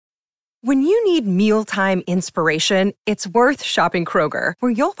When you need mealtime inspiration, it's worth shopping Kroger,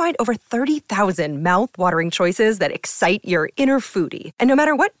 where you'll find over 30,000 mouth-watering choices that excite your inner foodie. And no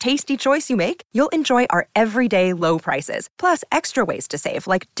matter what tasty choice you make, you'll enjoy our everyday low prices, plus extra ways to save,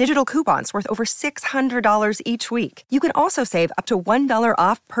 like digital coupons worth over $600 each week. You can also save up to $1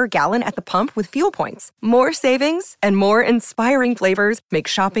 off per gallon at the pump with fuel points. More savings and more inspiring flavors make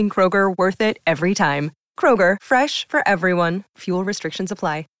shopping Kroger worth it every time. Kroger, fresh for everyone. Fuel restrictions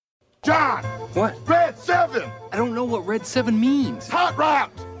apply. John! What? Red 7! I don't know what Red 7 means. Hot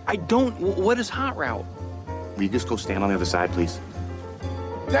route! I don't. What is hot route? Will you just go stand on the other side, please?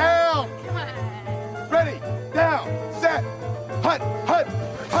 Down! Come on. Ready, down, set, hut, hut,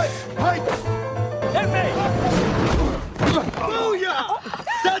 hut, hut! Hit me! Booyah!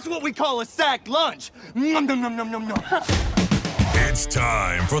 That's what we call a sack lunch. Nom, nom, nom, nom, nom, nom. It's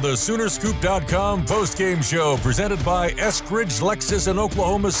time for the Soonerscoop.com postgame show presented by Eskridge Lexus in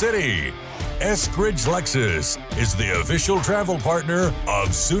Oklahoma City. Eskridge Lexus is the official travel partner of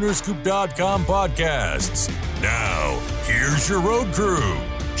Soonerscoop.com podcasts. Now, here's your road crew,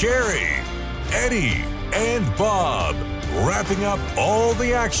 Carrie, Eddie, and Bob, wrapping up all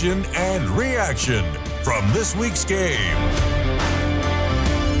the action and reaction from this week's game.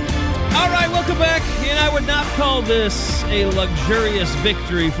 All right, welcome back. And I would not call this a luxurious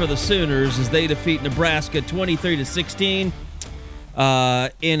victory for the Sooners as they defeat Nebraska 23-16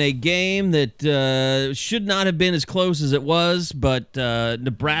 in a game that should not have been as close as it was, but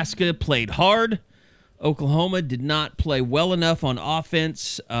Nebraska played hard. Oklahoma did not play well enough on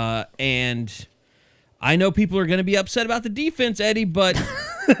offense, and I know people are going to be upset about the defense, Eddie, but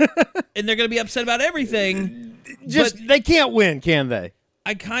and they're going to be upset about everything. They can't win, can they?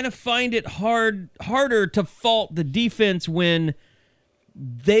 I kind of find it harder to fault the defense when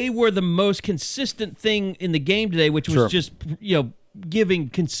they were the most consistent thing in the game today, which was just, giving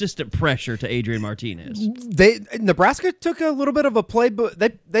consistent pressure to Adrian Martinez. Nebraska took a little bit of a play, but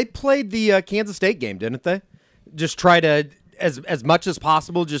they played the Kansas State game, didn't they? Just try to as much as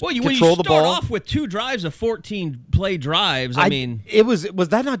possible, just control the ball. When you start off with 2 drives of 14 play drives, I mean, was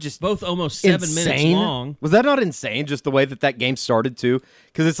that not just both almost 7 minutes long? Was that not insane? Just the way that game started too,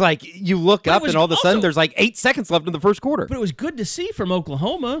 because it's like you look up and all of a sudden there's like 8 seconds left in the first quarter. But it was good to see from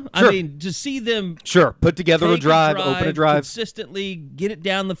Oklahoma. Sure. I mean, to see them put together a drive, open a drive, consistently get it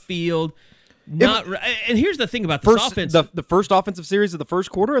down the field. And here's the thing about this offense. The first offensive series of the first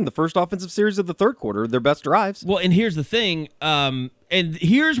quarter and the first offensive series of the third quarter, their best drives. Well, and here's the thing. And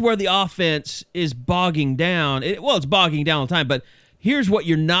here's where the offense is bogging down. It's bogging down all the time, but here's what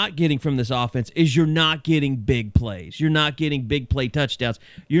you're not getting from this offense is you're not getting big plays. You're not getting big play touchdowns.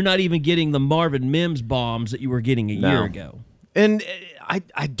 You're not even getting the Marvin Mims bombs that you were getting a year ago. And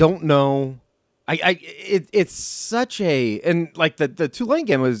I don't know. It's such and like the Tulane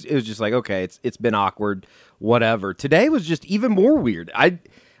game was just like, okay, it's been awkward, whatever. Today was just even more weird. I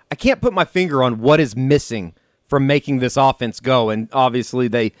can't put my finger on what is missing from making this offense go. And obviously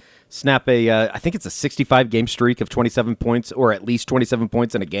they snap I think it's a 65 game streak of 27 points or at least 27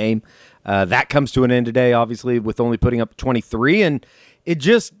 points in a game. That comes to an end today, obviously, with only putting up 23. And it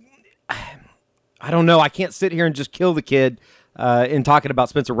just, I don't know. I can't sit here and just kill the kid in talking about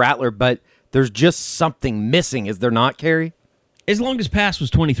Spencer Rattler, but there's just something missing, is there not, Carrie? His longest pass was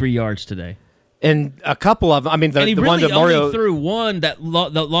 23 yards today. And a couple of them, I mean, the really one to Mario. Only threw one, that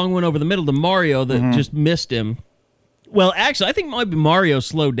long one over the middle to Mario that just missed him. Well, actually, I think maybe Mario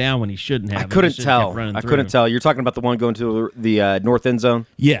slowed down when he shouldn't have. I couldn't tell. You're talking about the one going to the north end zone?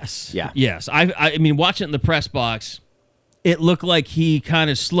 Yes. Yeah. Yes. I mean, watching it in the press box, it looked like he kind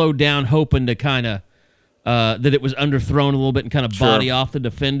of slowed down, hoping to kind of that it was underthrown a little bit and kind of body off the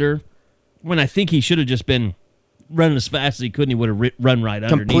defender. When I think he should have just been running as fast as he could, and he would have run right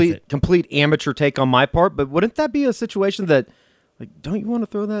underneath it. Complete amateur take on my part, but wouldn't that be a situation that, like, don't you want to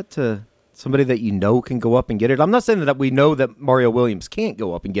throw that to somebody that you know can go up and get it? I'm not saying that we know that Mario Williams can't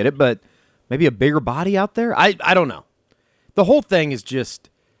go up and get it, but maybe a bigger body out there? I don't know. The whole thing is just,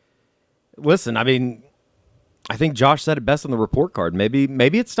 listen, I mean, I think Josh said it best on the report card. Maybe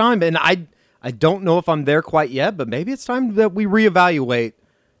it's time, and I don't know if I'm there quite yet, but maybe it's time that we reevaluate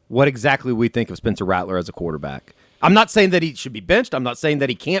what exactly we think of Spencer Rattler as a quarterback. I'm not saying that he should be benched. I'm not saying that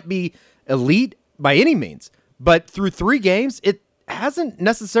he can't be elite by any means. But through 3 games, it hasn't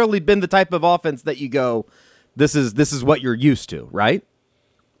necessarily been the type of offense that you go, this is what you're used to, right?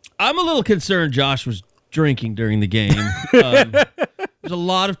 I'm a little concerned Josh was drinking during the game. There's a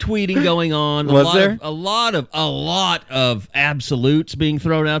lot of tweeting going on. A lot of absolutes being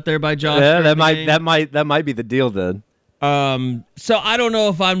thrown out there by Josh. Yeah, that might be the deal then. So I don't know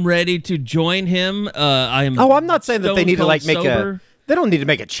if I'm ready to join him. I'm not saying that they need to make They don't need to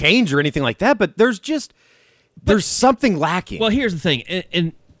make a change or anything like that, but there's something lacking. Well, here's the thing,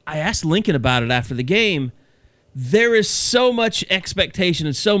 and I asked Lincoln about it after the game. There is so much expectation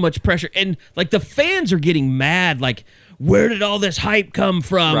and so much pressure, and like the fans are getting mad. Like, where did all this hype come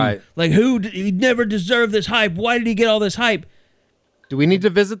from? Right. Like, he never deserved this hype? Why did he get all this hype? Do we need to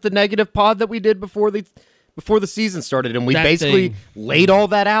visit the negative pod that we did before the season started, and we basically laid all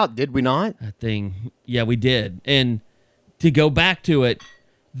that out? Did we not? That thing, yeah, we did. And to go back to it,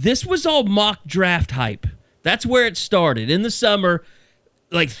 this was all mock draft hype. That's where it started in the summer.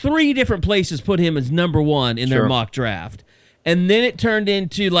 Like 3 different places put him as number 1 in their mock draft. And then it turned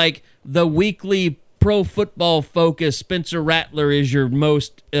into like the weekly Pro Football Focus. Spencer Rattler is your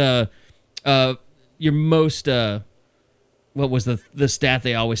most what was the stat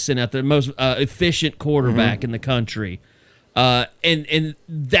they always send out? The most efficient quarterback in the country. And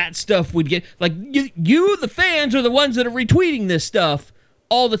that stuff would get like you, the fans, are the ones that are retweeting this stuff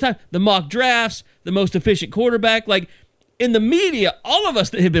all the time. The mock drafts, the most efficient quarterback, like. In the media, all of us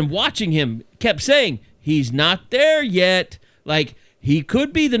that have been watching him kept saying, he's not there yet. Like, he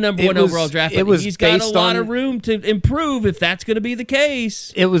could be the number 1 overall draft, but he's got a lot of room to improve if that's going to be the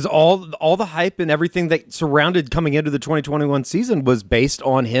case. It was all the hype and everything that surrounded coming into the 2021 season was based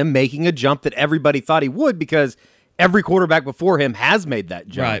on him making a jump that everybody thought he would, because every quarterback before him has made that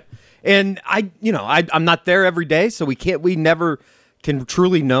jump. Right. And I'm not there every day, so we never can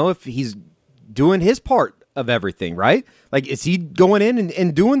truly know if he's doing his part of everything, right? Like, is he going in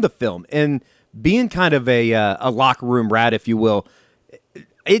and doing the film and being kind of a locker room rat, if you will?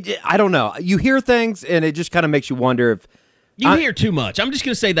 I don't know. You hear things, and it just kind of makes you wonder if you hear too much. I'm just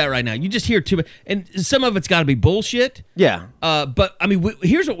going to say that right now. You just hear too much, and some of it's got to be bullshit. Yeah. But I mean,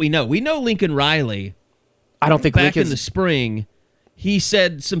 here's what we know. We know Lincoln Riley. I don't think back in the spring, he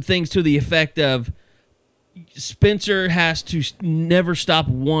said some things to the effect of Spencer has to never stop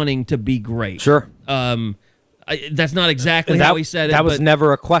wanting to be great. Sure. That's not exactly how he said it. That was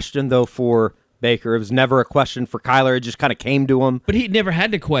never a question, though, for Baker. It was never a question for Kyler. It just kind of came to him. But he never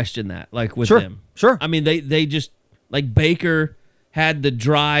had to question that, like, with him. Sure. I mean, they just, like, Baker had the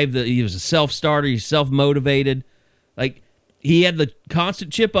drive. He was a self-starter. He's self-motivated. Like, he had the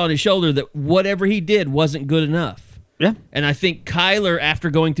constant chip on his shoulder that whatever he did wasn't good enough. Yeah. And I think Kyler, after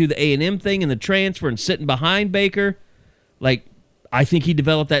going through the A&M thing and the transfer and sitting behind Baker, like, I think he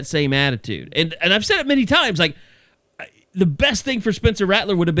developed that same attitude. And I've said it many times, like, the best thing for Spencer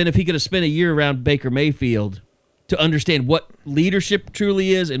Rattler would have been if he could have spent a year around Baker Mayfield to understand what leadership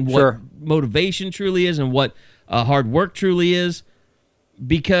truly is and what motivation truly is and what hard work truly is.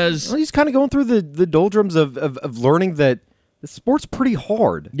 Because he's kind of going through the doldrums of learning that the sport's pretty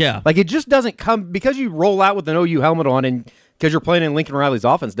hard. Yeah. Like, it just doesn't come because you roll out with an OU helmet on and because you're playing in Lincoln Riley's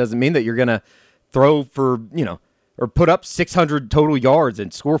offense doesn't mean that you're going to throw for, or put up 600 total yards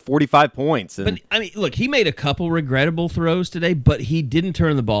and score 45 points. But, I mean, look, he made a couple regrettable throws today, but he didn't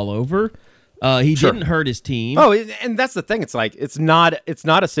turn the ball over. He didn't hurt his team. Oh, and that's the thing. It's like it's not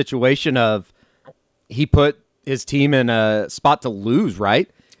a situation of he put his team in a spot to lose, right?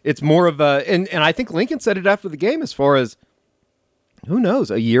 It's more of a and I think Lincoln said it after the game as far as who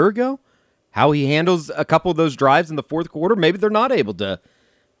knows, a year ago, how he handles a couple of those drives in the fourth quarter. Maybe they're not able to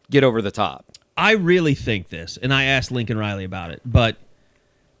get over the top. I really think this, and I asked Lincoln Riley about it, but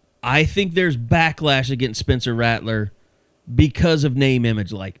I think there's backlash against Spencer Rattler because of name,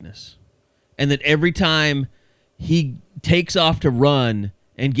 image, likeness. And that every time he takes off to run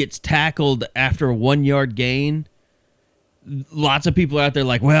and gets tackled after a 1-yard gain, lots of people are out there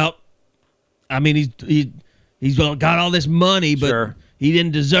like, well, I mean, he's got all this money, but he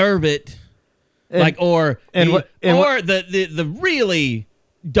didn't deserve it. The really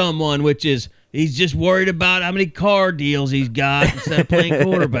dumb one, which is he's just worried about how many car deals he's got instead of playing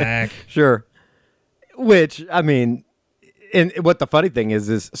quarterback. Sure. Which, I mean, and what the funny thing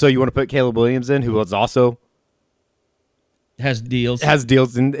is so you want to put Caleb Williams in, who was also has deals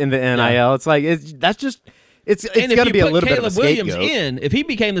in the NIL. Yeah. It's like it's going to be a little bit of a scapegoat. Caleb Williams if he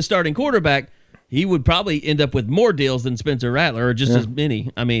became the starting quarterback, he would probably end up with more deals than Spencer Rattler, or just as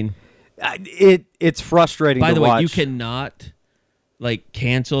many. I mean, it's frustrating. By the way, watch. you cannot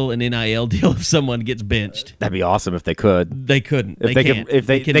cancel an NIL deal if someone gets benched. That'd be awesome if they could. They couldn't. If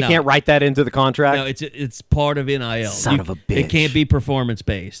they can't write that into the contract. No, it's part of NIL. Son of a bitch. It can't be performance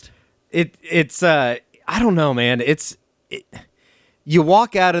based. It's I don't know, man. You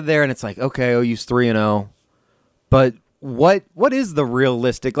walk out of there and it's like, okay, OU's 3-0, but what is the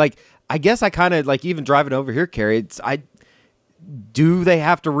realistic? Like, I guess I kind of even driving over here, Kerry. do they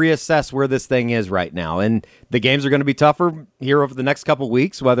have to reassess where this thing is right now? And the games are going to be tougher here over the next couple of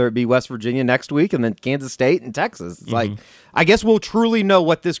weeks, whether it be West Virginia next week and then Kansas State and Texas. It's like, I guess we'll truly know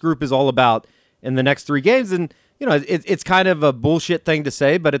what this group is all about in the next 3 games. And, it's kind of a bullshit thing to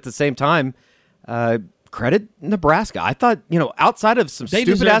say, but at the same time, credit Nebraska. I thought, outside of some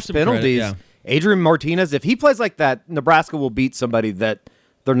stupid-ass penalties, credit, Adrian Martinez, if he plays like that, Nebraska will beat somebody that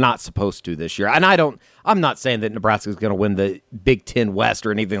they're not supposed to this year. And I'm not saying that Nebraska is going to win the Big Ten West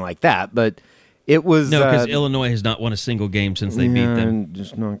or anything like that, but it was... No, because Illinois has not won a single game since they beat them.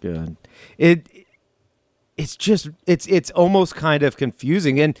 Just not good. It's almost kind of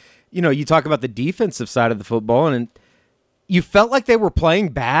confusing. And, you talk about the defensive side of the football, and you felt like they were playing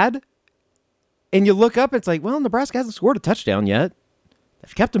bad, and you look up, it's like, well, Nebraska hasn't scored a touchdown yet.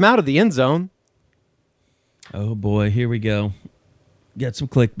 They've kept them out of the end zone. Oh, boy, here we go. Get some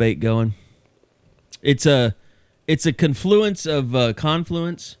clickbait going. It's a confluence of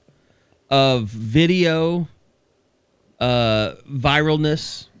video,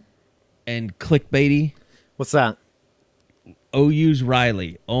 viralness, and clickbaity. What's that? OU's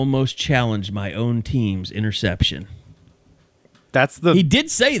Riley almost challenged my own team's interception. He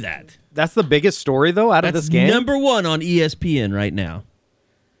did say that. That's the biggest story, though, out of this game? Number 1 on ESPN right now.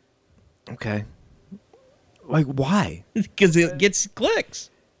 Okay. Like, why? Because it gets clicks.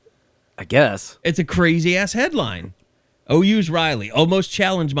 I guess. It's a crazy-ass headline. OU's Riley almost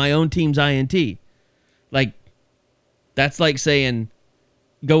challenged my own team's INT. Like, that's like saying,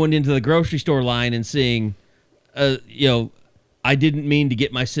 going into the grocery store line and seeing, I didn't mean to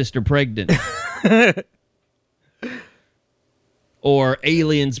get my sister pregnant. Or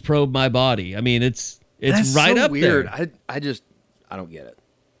aliens probe my body. I mean, it's That's right so up weird. there. I don't get it.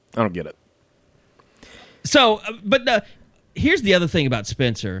 I don't get it. So, but here's the other thing about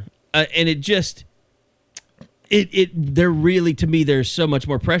Spencer, and they're really, to me, there's so much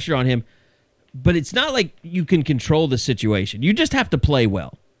more pressure on him, but it's not like you can control the situation. You just have to play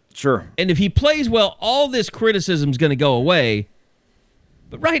well. Sure. And if he plays well, all this criticism is going to go away.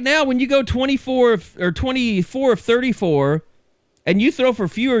 But right now, when you go 24 of 34, and you throw for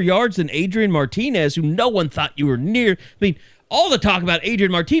fewer yards than Adrian Martinez, who no one thought you were near. I mean, all the talk about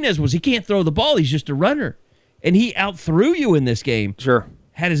Adrian Martinez was he can't throw the ball. He's just a runner. And he outthrew you in this game. Sure.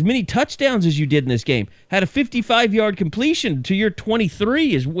 Had as many touchdowns as you did in this game. Had a 55-yard completion to your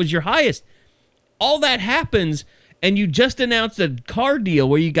 23 was your highest. All that happens, and you just announced a car deal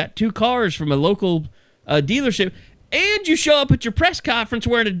where you got 2 cars from a local dealership, and you show up at your press conference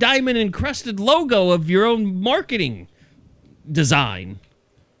wearing a diamond-encrusted logo of your own marketing design.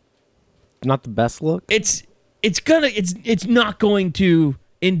 Not the best look? It's not going to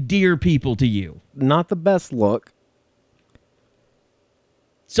endear people to you. Not the best look.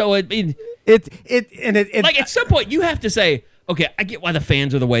 So I mean, it like at some point you have to say, okay, I get why the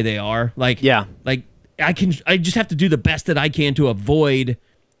fans are the way they are. Like, yeah, like I just have to do the best that I can to avoid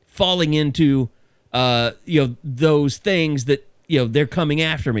falling into those things that they're coming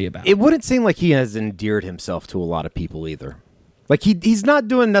after me about. It wouldn't seem like he has endeared himself to a lot of people either. Like he's not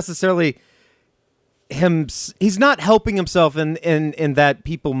doing necessarily he's not helping himself in that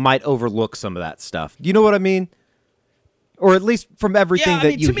people might overlook some of that stuff. You know what I mean? Or at least from everything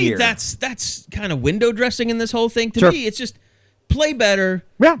that you hear. To me, that's kind of window dressing in this whole thing. To Sure. me, it's just play better.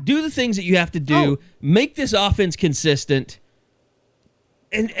 Yeah. Do the things that you have to do. Make this offense consistent.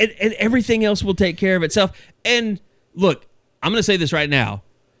 And everything else will take care of itself. And look, I'm going to say this right now.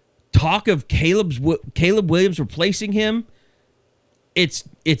 Talk of Caleb Williams replacing him, it's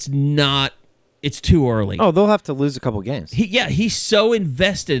too early. Oh, they'll have to lose a couple games. He's so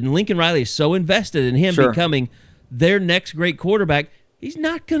invested, and Lincoln Riley is so invested in him becoming their next great quarterback. He's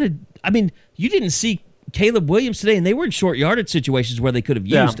not going to... I mean, you didn't see Caleb Williams today, and they were in short yardage situations where they could have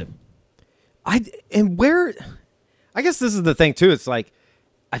used him. I guess this is the thing, too. It's like,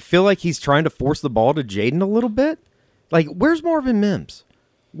 I feel like he's trying to force the ball to Jaden a little bit. Like, where's Marvin Mims?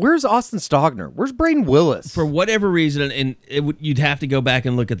 Where's Austin Stogner? Where's Braden Willis? For whatever reason, and you'd have to go back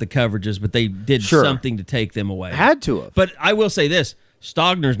and look at the coverages, but they did something to take them away. Had to have. But I will say this.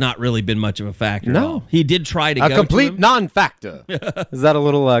 Stogner's not really been much of a factor at all. He did try to go a complete to him. non-factor. Is that a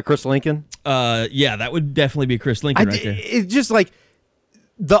little Chris Lincoln? Yeah, that would definitely be Chris Lincoln right there. It's just like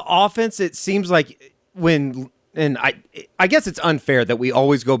the offense, it seems like I guess it's unfair that we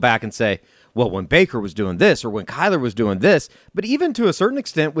always go back and say, well, when Baker was doing this or when Kyler was doing this, but even to a certain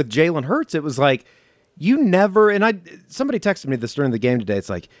extent with Jalen Hurts, it was like you never, somebody texted me this during the game today, it's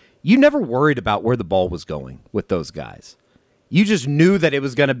like you never worried about where the ball was going with those guys. You just knew that it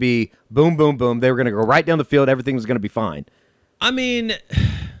was going to be boom, boom, boom. They were going to go right down the field. Everything was going to be fine. I mean,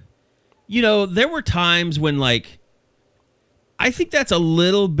 there were times when, like, I think that's a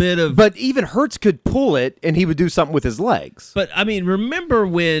little bit of. But even Hurts could pull it, and he would do something with his legs. But I mean, remember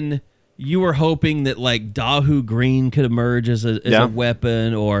when you were hoping that like Dahu Green could emerge as a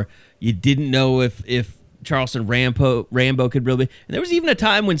weapon, or you didn't know if Charleston Rambo could really be. And there was even a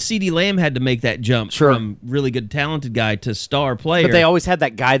time when CeeDee Lamb had to make that jump from really good, talented guy to star player. But they always had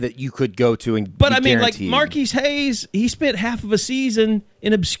that guy that you could go to and But I mean, guaranteed. like Marquise Hayes, he spent half of a season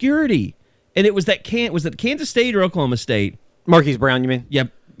in obscurity. And it was that Kansas State or Oklahoma State? Marquise Brown, you mean? Yeah,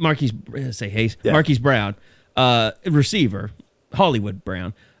 Marquise Brown, receiver, Hollywood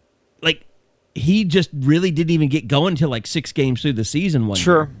Brown. Like, he just really didn't even get going until like 6 games through the season one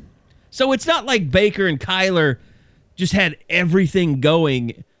year. So it's not like Baker and Kyler just had everything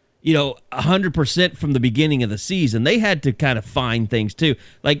going, 100% from the beginning of the season. They had to kind of find things too.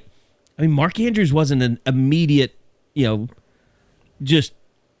 Like, I mean, Mark Andrews wasn't an immediate, just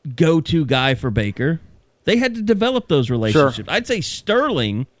go-to guy for Baker. They had to develop those relationships. I'd say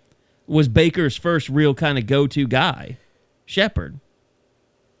Sterling was Baker's first real kind of go-to guy. Shepard.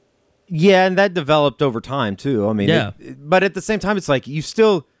 Yeah, and that developed over time, too. I mean, but at the same time, it's like you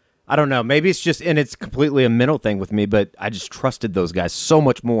still, I don't know, maybe it's just, and it's completely a mental thing with me, but I just trusted those guys so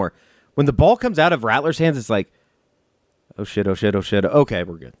much more. When the ball comes out of Rattler's hands, it's like, oh shit, okay,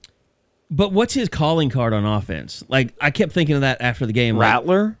 we're good. But what's his calling card on offense? Like, I kept thinking of that after the game.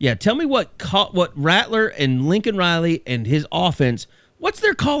 Rattler? Like, yeah, tell me what Rattler and Lincoln Riley and his offense, what's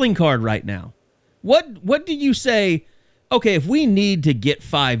their calling card right now? What do you say, okay, if we need to get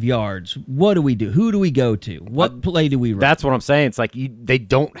 5 yards, what do we do? Who do we go to? What play do we run? That's what I'm saying. It's like they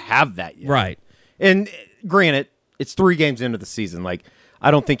don't have that yet. Right. And granted, it's 3 games into the season. Like,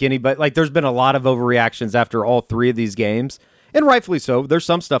 I don't think anybody, like, there's been a lot of overreactions after all 3 of these games. And rightfully so. There's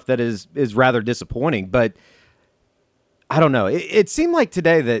some stuff that is rather disappointing, but I don't know. It seemed like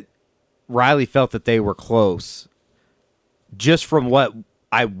today that Riley felt that they were close. Just from what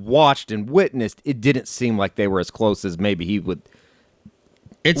I watched and witnessed, it didn't seem like they were as close as maybe he would.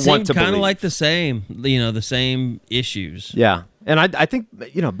 It seemed kind of like the same, the same issues. Yeah, and I think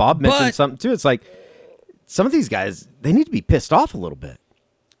Bob mentioned something too. It's like some of these guys, they need to be pissed off a little bit.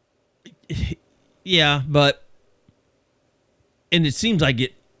 Yeah, but. And it seems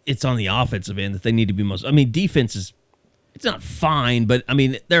like it's on the offensive end that they need to be most. I mean, defense it's not fine, but I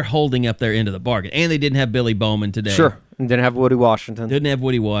mean they're holding up their end of the bargain. And they didn't have Billy Bowman today. Sure, and didn't have Woody Washington.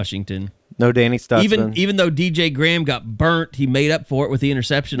 No Danny Stutzman. Even though DJ Graham got burnt, he made up for it with the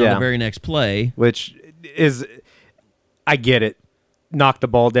interception on the very next play. Which is, I get it. Knock the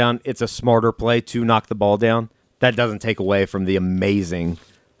ball down. It's a smarter play to knock the ball down. That doesn't take away from the amazing.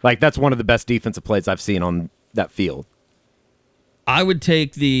 Like, that's one of the best defensive plays I've seen on that field. I would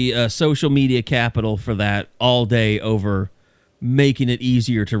take the social media capital for that all day over making it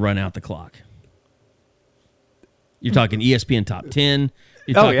easier to run out the clock. You're talking ESPN top 10.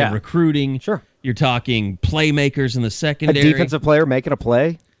 You're talking recruiting. Sure. You're talking playmakers in the secondary. A defensive player making a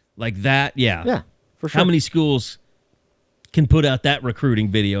play? Like that, yeah. Yeah, for sure. How many schools can put out that recruiting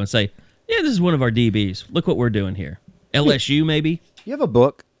video and say, yeah, this is one of our DBs. Look what we're doing here. LSU, maybe? You have a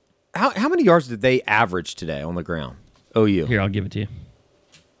book. How many yards did they average today on the ground? OU. Here, I'll give it to you.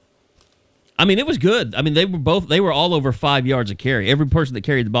 I mean, it was good. I mean, they were all over 5 yards a carry. Every person that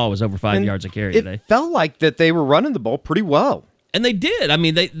carried the ball was over 5 yards a carry today. It felt like that they were running the ball pretty well. And they did. I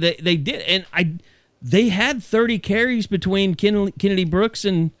mean, they did. And they had 30 carries between Kennedy Brooks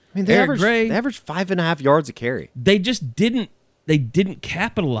and Eric Gray. They averaged 5.5 yards a carry. They just didn't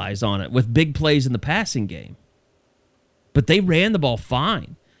capitalize on it with big plays in the passing game. But they ran the ball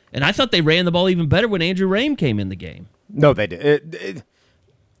fine. And I thought they ran the ball even better when Andrew Rame came in the game. No, they did.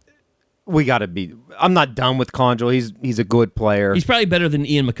 We got to be. I'm not done with Conjole. He's a good player. He's probably better than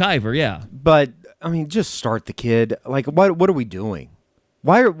Ian McIver, yeah. But I mean, just start the kid. Like, what are we doing?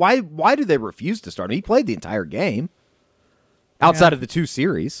 Why do they refuse to start him? He played the entire game outside of the 2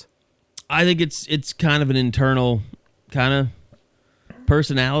 series. I think it's kind of an internal kind of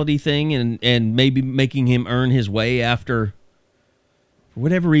personality thing, and maybe making him earn his way after. For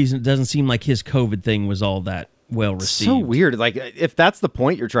whatever reason, it doesn't seem like his COVID thing was all that well received. So weird. Like, if that's the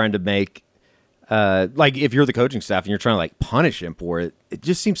point you're trying to make, like if you're the coaching staff and you're trying to like punish him for it, it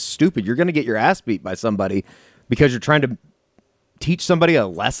just seems stupid. You're going to get your ass beat by somebody because you're trying to teach somebody a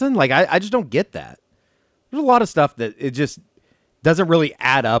lesson. Like, I just don't get that. There's a lot of stuff that it just doesn't really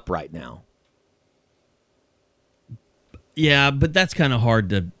add up right now. Yeah, but that's kind of hard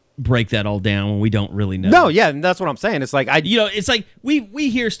to break that all down when we don't really know. No, yeah, and that's what I'm saying. It's like it's like we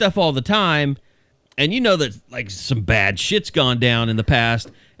hear stuff all the time, and that like some bad shit's gone down in the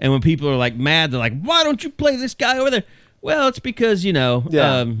past, and when people are like mad, they're like, why don't you play this guy over there? Well, it's because he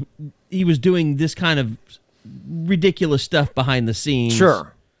was doing this kind of ridiculous stuff behind the scenes.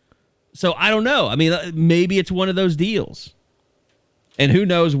 Sure. So I don't know. I mean, maybe it's one of those deals. And who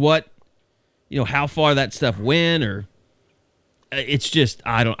knows what, how far that stuff went, or it's just,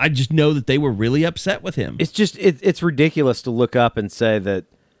 I just know that they were really upset with him. It's just, it's ridiculous to look up and say that,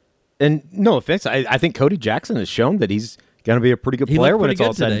 and no offense, I think Cody Jackson has shown that he's going to be a pretty good player when it's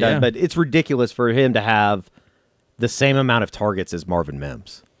all said and done, but it's ridiculous for him to have the same amount of targets as Marvin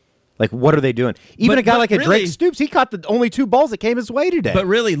Mims. Like, what are they doing? Even a guy like a Drake Stoops, he caught the only 2 balls that came his way today. But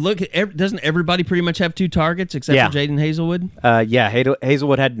really, look, doesn't everybody pretty much have 2 targets except for Jaden Hazelwood?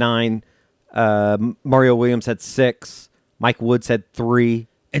 Hazelwood had 9. Mario Williams had 6. Mike Woods had 3.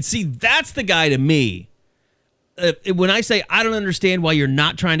 And see, that's the guy to me. When I say I don't understand why you're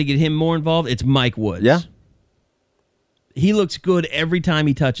not trying to get him more involved, it's Mike Woods. Yeah. He looks good every time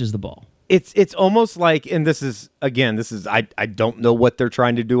he touches the ball. It's almost like, and this is I don't know what they're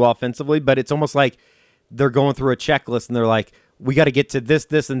trying to do offensively, but it's almost like they're going through a checklist and they're like, we got to get to this,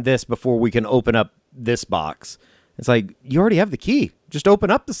 this, and this before we can open up this box. It's like, you already have the key. Just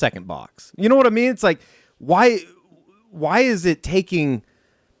open up the second box. You know what I mean? It's like, why is it taking,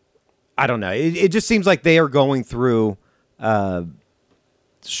 I don't know. It just seems like they are going through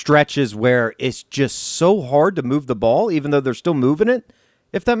stretches where it's just so hard to move the ball, even though they're still moving it,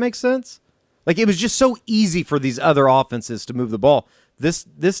 if that makes sense. Like, it was just so easy for these other offenses to move the ball.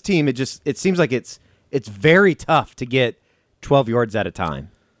 This team, it seems like it's very tough to get 12 yards at a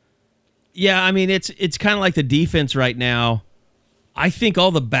time. Yeah, I mean, it's kind of like the defense right now. I think all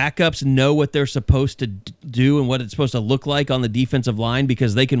the backups know what they're supposed to do and what it's supposed to look like on the defensive line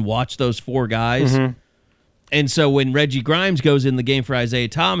because they can watch those 4 guys. Mm-hmm. And so when Reggie Grimes goes in the game for Isaiah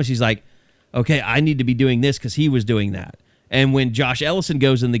Thomas, he's like, okay, I need to be doing this because he was doing that. And when Josh Ellison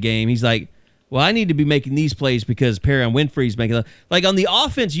goes in the game, he's like, well, I need to be making these plays because Perrion Winfrey's making them. Like, on the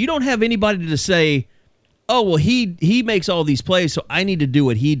offense, you don't have anybody to say, oh, well, he makes all these plays, so I need to do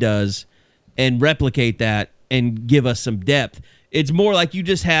what he does and replicate that and give us some depth. It's more like you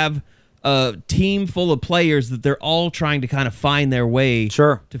just have a team full of players that they're all trying to kind of find their way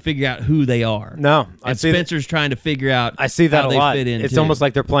to figure out who they are. No, and Spencer's trying to figure out I see that how a they lot. fit in. It's almost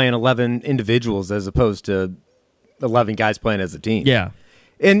like they're playing 11 individuals as opposed to 11 guys playing as a team. Yeah.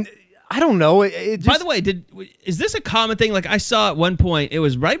 And I don't know. It just, by the way, is this a common thing? Like, I saw at one point, it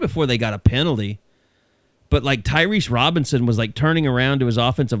was right before they got a penalty, but like Tyrese Robinson was like turning around to his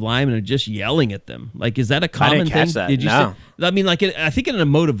offensive lineman and just yelling at them. Like, is that a common I didn't thing? catch that. Did you no. see? I mean, like, I think in a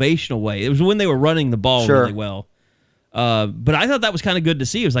motivational way. It was when they were running the ball really well. But I thought that was kind of good to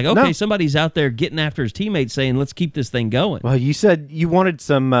see. It was like, okay, somebody's out there getting after his teammates saying, let's keep this thing going. Well, you said you wanted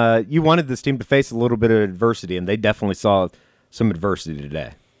you wanted this team to face a little bit of adversity, and they definitely saw some adversity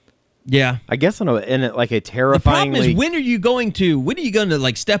today. Yeah. I guess in like a terrifyingly... The problem is, when are you going to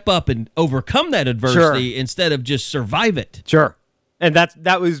like step up and overcome that adversity instead of just survive it? Sure. And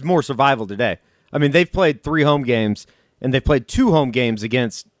that was more survival today. I mean, they've played 3 home games, and they've played 2 home games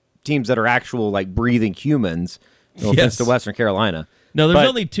against teams that are actual, like, breathing humans. No offense to Western Carolina. No, there's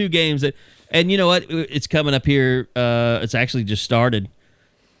only 2 games and you know what? It's coming up here. It's actually just started.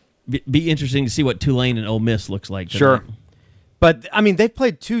 Be interesting to see what Tulane and Ole Miss looks like tonight. Sure. But, I mean, they've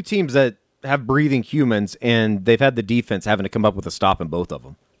played 2 teams that have breathing humans, and they've had the defense having to come up with a stop in both of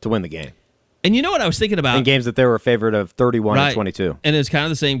them to win the game. And you know what I was thinking about? In games that they were a favorite of 31 and 22. And it's kind of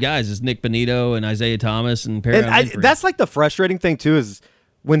the same guys as Nick Benito and Isaiah Thomas and Perrion Winfrey. That's like the frustrating thing, too, is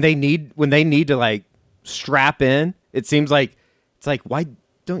when they need to, like, strap in, it seems like it's like, why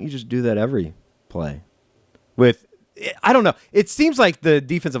don't you just do that every play? I don't know. It seems like the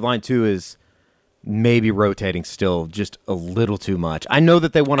defensive line, too, is maybe rotating still just a little too much. I know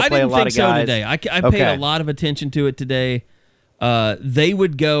that they want to play a lot of guys. I didn't think so today. I paid a lot of attention to it today. They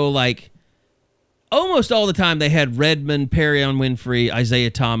would go like almost all the time. They had Redmond, Perrion Winfrey, Isaiah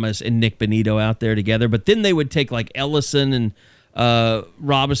Thomas, and Nick Benito out there together. But then they would take like Ellison and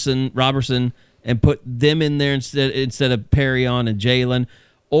Robertson and put them in there instead of Perrion and Jalen.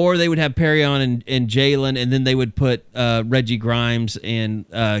 Or they would have Perrion and Jalen, and then they would put Reggie Grimes and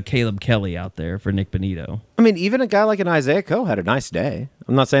Caleb Kelly out there for Nick Benito. I mean, even a guy like an Isaiah Coe had a nice day.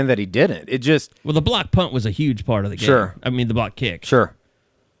 I'm not saying that he didn't. It just... Well, the block punt was a huge part of the game. Sure. I mean, the block kick. Sure.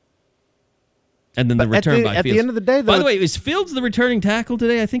 And then the return by Fields. At the end of the day, though... By the way, is Fields the returning tackle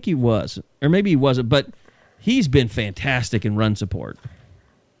today? I think he was. Or maybe he wasn't, but he's been fantastic in run support.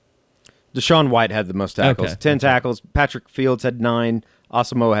 Deshaun White had the most tackles. Okay. 10 tackles. Patrick Fields had 9.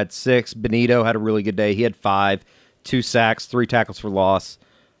 Asamoah had 6. Benito had a really good day. He had 5. 2 sacks, 3 tackles for loss.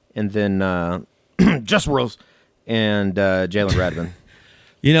 And then Just Rose and Jalen Redmond.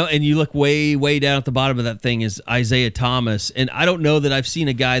 You know, and you look way, way down at the bottom of that thing is Isaiah Thomas. And I don't know that I've seen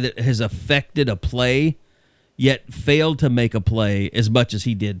a guy that has affected a play, yet failed to make a play as much as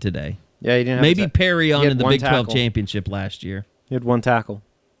he did today. Yeah, he didn't have Maybe Perry on had in the one Big 12 tackle. championship last year. He had one tackle.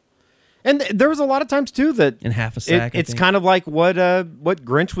 And there was a lot of times, too, that And half a sack, I it's think. kind of like what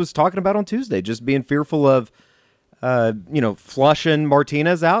Grinch was talking about on Tuesday, just being fearful of, flushing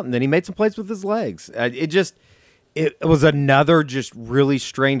Martinez out, and then he made some plays with his legs. It was another just really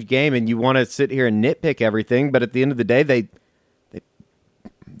strange game, and you want to sit here and nitpick everything, but at the end of the day, they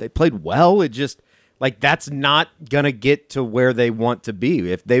played well. It just that's not gonna get to where they want to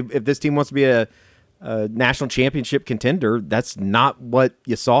be. If this team wants to be a national championship contender, that's not what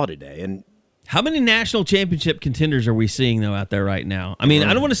you saw today. And How many national championship contenders are we seeing, though, out there right now? I mean,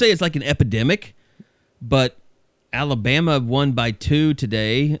 I don't want to say it's like an epidemic, but Alabama won by 2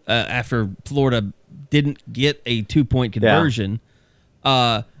 today after Florida didn't get a 2-point conversion.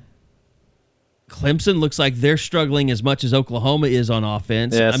 Clemson looks like they're struggling as much as Oklahoma is on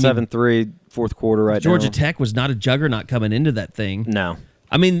offense. yeah, I mean, 7-3 fourth quarter right Georgia now. Tech was not a juggernaut coming into that thing. No.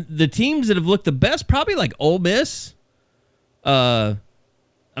 I mean, the teams that have looked the best, probably like Ole Miss.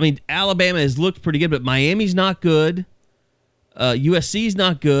 I mean, Alabama has looked pretty good, but Miami's not good. USC's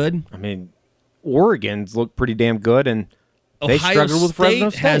not good. I mean, Oregon's looked pretty damn good, and they Ohio struggled with Fresno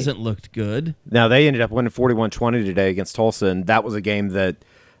State State. hasn't looked good. Now, they ended up winning 41-20 today against Tulsa, and that was a game that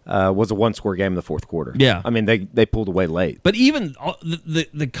was a one-score game in the fourth quarter. Yeah. I mean, they pulled away late. But even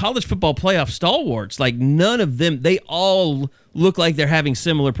the college football playoff stalwarts, like none of them, they all look like they're having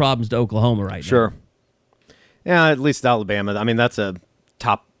similar problems to Oklahoma right now. Sure. Yeah, at least Alabama. I mean, that's a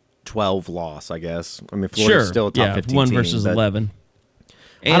top 12 loss, I guess. I mean, Florida's still a top 15 1 team, versus but 11.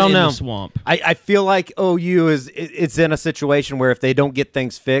 And I don't in know. the swamp. I feel like OU it's in a situation where if they don't get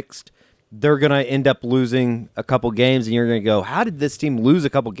things fixed, they're going to end up losing a couple games, and you're going to go, how did this team lose a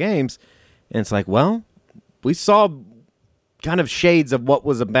couple games? And it's like, well, we saw kind of shades of what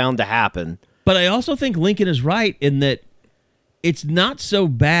was bound to happen. But I also think Lincoln is right in that it's not so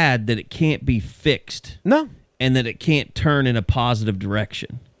bad that it can't be fixed. No. And that it can't turn in a positive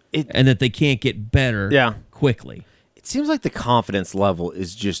direction. And that they can't get better quickly. It seems like the confidence level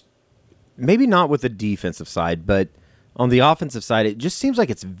is just maybe not with the defensive side, but on the offensive side, it just seems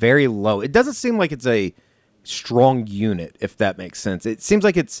like it's very low. It doesn't seem like it's a strong unit, if that makes sense. It seems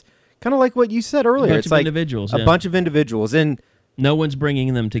like it's kind of like what you said earlier. Bunch it's of like individuals, a yeah. bunch of individuals. And no one's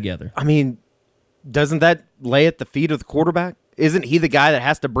bringing them together. I mean, doesn't that lay at the feet of the quarterback? Isn't he the guy that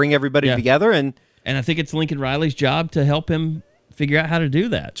has to bring everybody Yeah. together? And I think it's Lincoln Riley's job to help him figure out how to do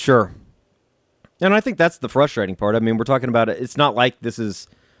that. Sure. And I think that's the frustrating part. I mean, we're talking about it. It's not like this is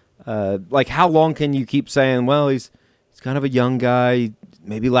like how long can you keep saying, well, he's kind of a young guy,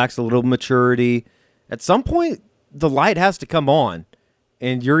 maybe lacks a little maturity. At some point, the light has to come on,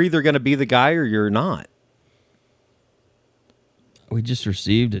 and you're either going to be the guy or you're not. We just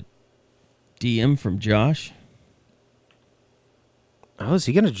received a DM from Josh. Oh, is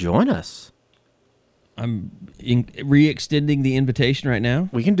he going to join us? I'm re-extending the invitation right now.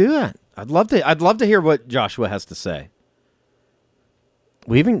 We can do that. I'd love to hear what Joshua has to say.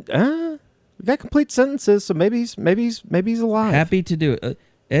 We even we got complete sentences, so maybe he's alive. Happy to do it.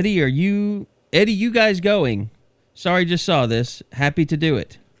 Eddie, you guys going? Sorry, just saw this. Happy to do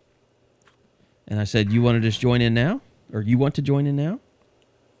it. And I said, you want to just join in now? Or you want to join in now?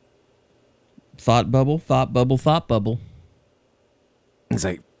 Thought bubble, thought bubble, thought bubble. He's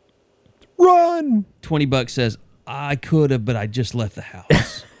like, run! $20 says, I could have, but I just left the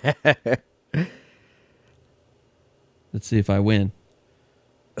house. Let's see if I win.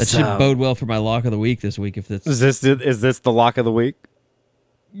 That should bode well for my lock of the week this week. If that's Is this the lock of the week?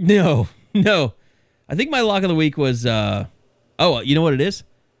 No. I think my lock of the week was, you know what it is?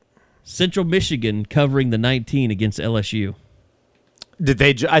 Central Michigan covering the 19 against LSU. Did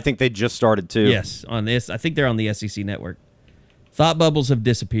they? I think they just started too. Yes, on this. I think they're on the SEC network. Thought bubbles have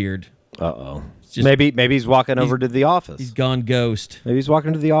disappeared. Uh-oh. Maybe he's walking over to the office. He's gone ghost. Maybe he's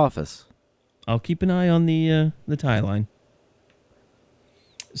walking to the office. I'll keep an eye on the tie line.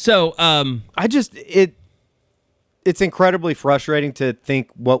 So, it's incredibly frustrating to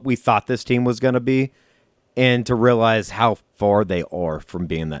think what we thought this team was going to be and to realize how far they are from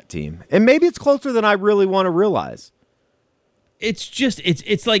being that team. And maybe it's closer than I really want to realize. it's just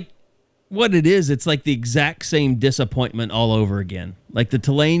it's like what it is. It's like the exact same disappointment all over again. Like the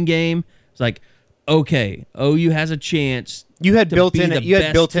Tulane game. It's like, okay, OU has a chance. You had to built-in be the you had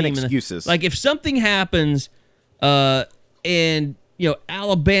best built-in team excuses. Like if something happens, and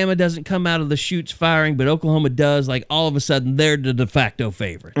Alabama doesn't come out of the chutes firing, but Oklahoma does, like all of a sudden they're the de facto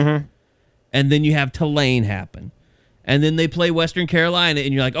favorite. Mm-hmm. And then you have Tulane happen. And then they play Western Carolina,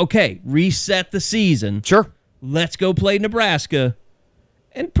 and you're like, okay, reset the season. Sure. Let's go play Nebraska.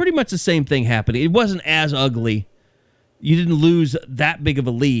 And pretty much the same thing happened. It wasn't as ugly. You didn't lose that big of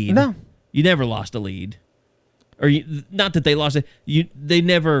a lead. No. You never lost a lead. Not that they lost it. They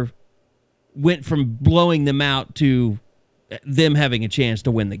never went from blowing them out to them having a chance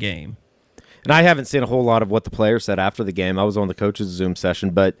to win the game. And I haven't seen a whole lot of what the players said after the game. I was on the coaches' Zoom session,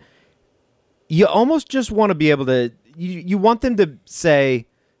 but you almost just want to be able to you want them to say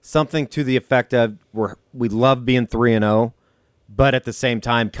something to the effect of we love being 3-0, but at the same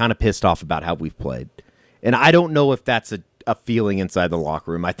time kind of pissed off about how we've played. And I don't know if that's a feeling inside the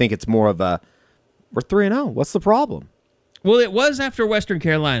locker room. I think it's more of we're 3-0. What's the problem? Well, it was after Western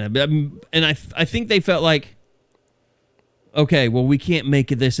Carolina, and I think they felt like, okay, well, we can't make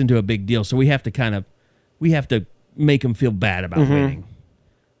this into a big deal, so we have to make them feel bad about winning.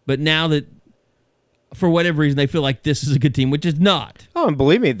 But now that, for whatever reason, they feel like this is a good team, which is not. Oh, and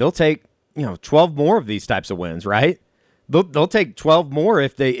believe me, they'll take 12 more of these types of wins, right? They'll take 12 more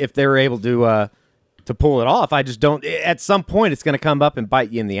if they're able to pull it off. I just don't. At some point, it's going to come up and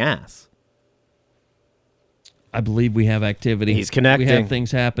bite you in the ass. I believe we have activity. He's connecting. We have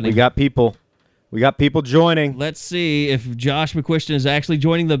things happening. We got people joining. Let's see if Josh McQuiston is actually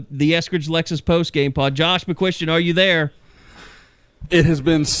joining the Eskridge Lexus postgame pod. Josh McQuiston, are you there? It has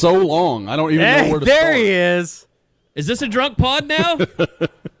been so long. I don't even know where to start. There he is. Is this a drunk pod now?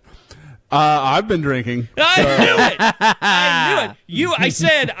 I've been drinking. I knew it. I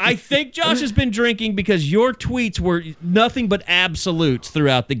said, I think Josh has been drinking because your tweets were nothing but absolutes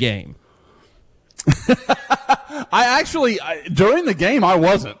throughout the game. During the game, I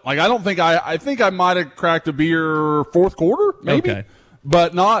wasn't. Like, I think I might have cracked a beer fourth quarter, maybe. Okay.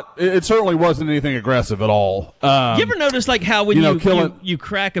 But it certainly wasn't anything aggressive at all. You ever notice, like, how when you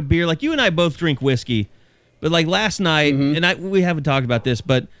crack a beer, like, you and I both drink whiskey, but, like, last night, and we haven't talked about this,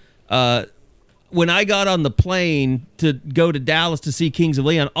 but when I got on the plane to go to Dallas to see Kings of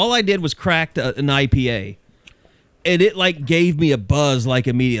Leon, all I did was crack an IPA. And it, like, gave me a buzz, like,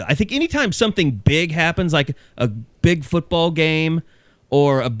 immediately. I think anytime something big happens, like a big football game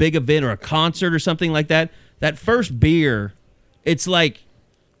or a big event or a concert or something like that, that first beer, it's like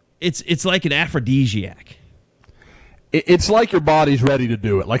an aphrodisiac. It's like your body's ready to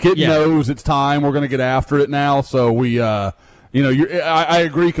do it. Like, it knows it's time. We're going to get after it now. So we, I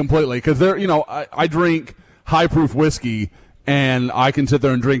agree completely because I drink high proof whiskey and I can sit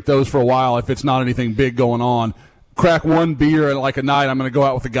there and drink those for a while if it's not anything big going on. Crack one beer at like a night, I'm going to go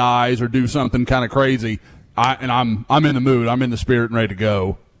out with the guys or do something kind of crazy. I'm in the mood. I'm in the spirit and ready to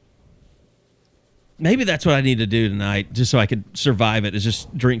go. Maybe that's what I need to do tonight, just so I could survive it. Is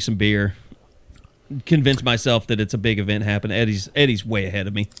just drink some beer, convince myself that it's a big event happening. Eddie's way ahead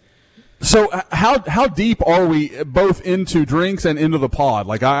of me. So how deep are we both into drinks and into the pod?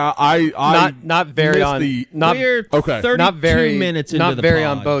 Like not very on the we're okay. 32 not very minutes into not the very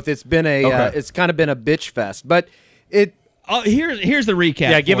pod. On both. It's been it's kind of been a bitch fest, but it. Here's the recap.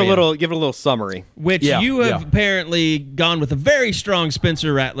 Yeah, give a little summary. Which you have apparently gone with a very strong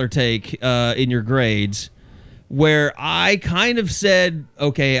Spencer Rattler take in your grades, where I kind of said,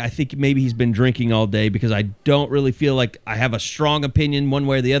 okay, I think maybe he's been drinking all day because I don't really feel like I have a strong opinion one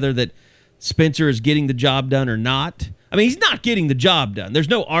way or the other that Spencer is getting the job done or not. I mean, he's not getting the job done. There's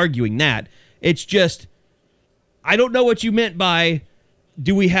no arguing that. It's just, I don't know what you meant by,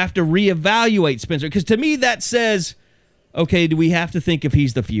 do we have to reevaluate Spencer? Because to me that says, okay, do we have to think if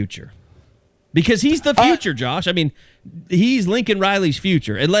he's the future? Because he's the future, Josh. I mean, he's Lincoln Riley's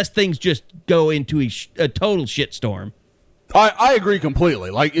future, unless things just go into a total shitstorm. I agree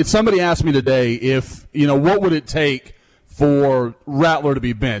completely. Like, if somebody asked me today what would it take for Rattler to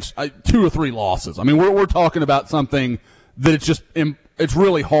be benched, 2 or 3 losses. I mean, we're talking about something that it's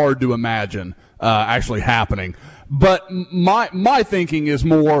really hard to imagine actually happening. But my thinking is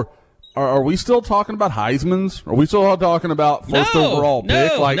more, are we still talking about Heisman's? Are we still talking about first overall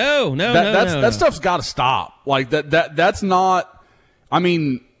pick? Like, no. That stuff's got to stop. Like that's not. I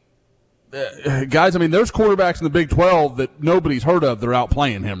mean, guys. I mean, there's quarterbacks in the Big 12 that nobody's heard of. They're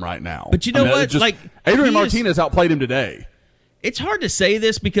outplaying him right now. But you know what? Like, Adrian Martinez outplayed him today. It's hard to say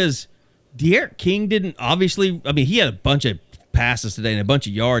this because De'Aaron King didn't obviously. I mean, he had a bunch of passes today and a bunch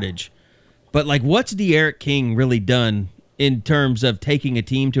of yardage. But like, what's De'Aaron King really done in terms of taking a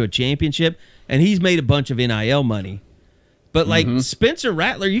team to a championship? And he's made a bunch of NIL money. But like Spencer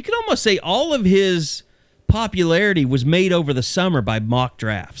Rattler, you can almost say all of his popularity was made over the summer by mock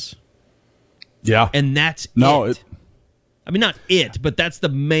drafts. Yeah. And that's it. I mean, not it, but that's the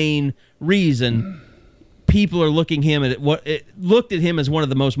main reason people are looked at him as one of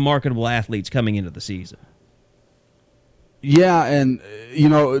the most marketable athletes coming into the season. Yeah, and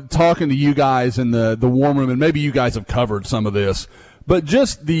talking to you guys in the warm room, and maybe you guys have covered some of this, but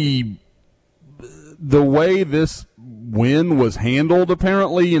just the way this win was handled,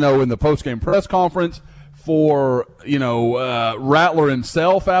 apparently, in the post-game press conference for, Rattler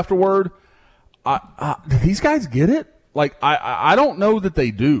himself afterward, do these guys get it? Like, I don't know that they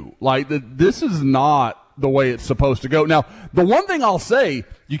do. Like, this is not the way it's supposed to go. Now, the one thing I'll say,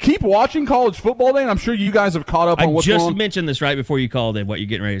 you keep watching college football day, and I'm sure you guys have caught up on what's going on. I just mentioned this right before you called in, what you're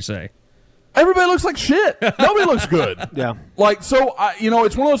getting ready to say. Everybody looks like shit. Nobody looks good. Yeah. Like, so,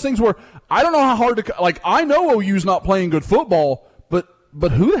 it's one of those things where I don't know how hard to – like, I know OU's not playing good football, but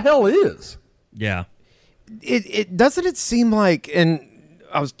who the hell is? Yeah. It doesn't it seem like – and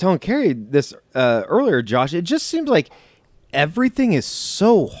I was telling Carrie this earlier, Josh, it just seems like everything is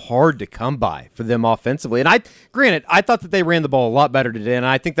so hard to come by for them offensively. And I thought that they ran the ball a lot better today, and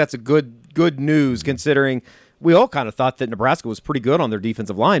I think that's a good news considering we all kind of thought that Nebraska was pretty good on their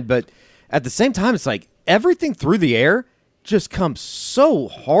defensive line, but – at the same time, it's like everything through the air just comes so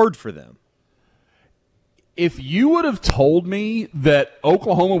hard for them. If you would have told me that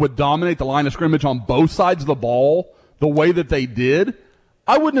Oklahoma would dominate the line of scrimmage on both sides of the ball the way that they did,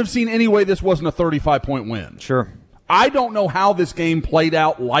 I wouldn't have seen any way this wasn't a 35-point win. Sure. I don't know how this game played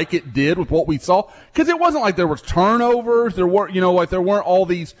out like it did with what we saw, because it wasn't like there was turnovers. There weren't, there weren't all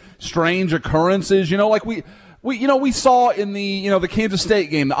these strange occurrences. We saw in the, the Kansas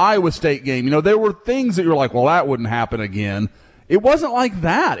State game, the Iowa State game, there were things that you're like, well, that wouldn't happen again. It wasn't like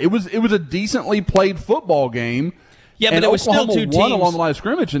that. It was a decently played football game. Yeah, but it was Oklahoma still two won teams along the line of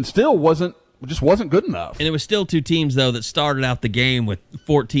scrimmage and still wasn't good enough. And it was still two teams, though, that started out the game with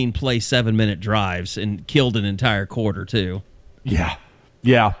 14-play, 7-minute drives and killed an entire quarter, too. Yeah.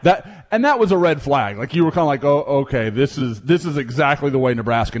 Yeah, that was a red flag. Like, you were kind of like, oh, okay, this is exactly the way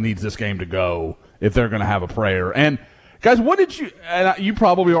Nebraska needs this game to go if they're going to have a prayer. And guys, what did you? And you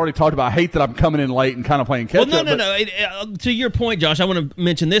probably already talked about. I hate that I'm coming in late and kind of playing catch up. Well, no. To your point, Josh, I want to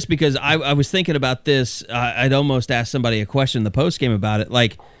mention this because I was thinking about this. I'd almost asked somebody a question in the post game about it.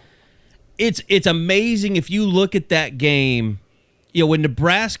 Like, it's amazing if you look at that game. When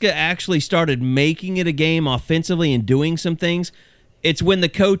Nebraska actually started making it a game offensively and doing some things. It's when the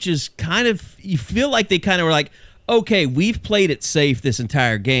coaches you feel like they kind of were like, okay, we've played it safe this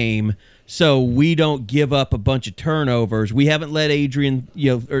entire game, so we don't give up a bunch of turnovers. We haven't let Adrian,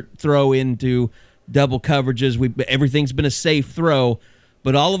 throw into double coverages. Everything's been a safe throw.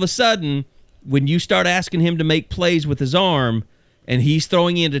 But all of a sudden, when you start asking him to make plays with his arm and he's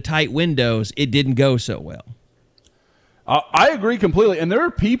throwing into tight windows, it didn't go so well. I agree completely. And there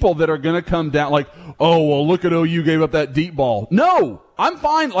are people that are going to come down like, oh, well, look at OU gave up that deep ball. No, I'm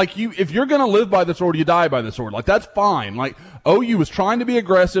fine. Like, if you're going to live by the sword, you die by the sword. Like, that's fine. Like, OU was trying to be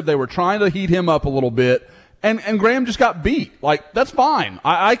aggressive. They were trying to heat him up a little bit. And Graham just got beat. Like, that's fine.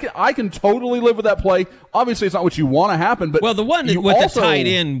 I can totally live with that play. Obviously, it's not what you want to happen. But the one with the tight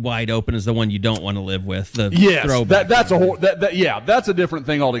end wide open is the one you don't want to live with. Yes, that's a different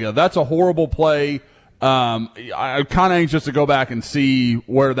thing altogether. That's a horrible play. I'm kind of anxious to go back and see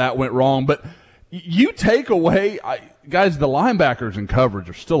where that went wrong. But you take away, guys, the linebackers in coverage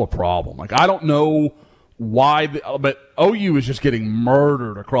are still a problem. Like, I don't know why, but OU is just getting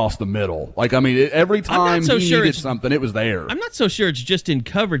murdered across the middle. Like, I mean, every time he needed something, it was there. I'm not so sure it's just in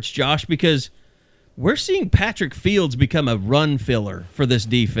coverage, Josh, because we're seeing Patrick Fields become a run filler for this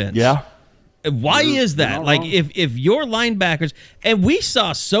defense. Yeah. Why is that? Like, if your linebackers, and we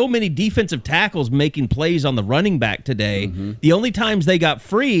saw so many defensive tackles making plays on the running back today, the only times they got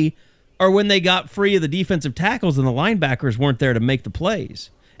free are when they got free of the defensive tackles and the linebackers weren't there to make the plays.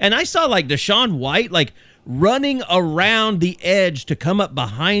 And I saw, like, Deshaun White, like, running around the edge to come up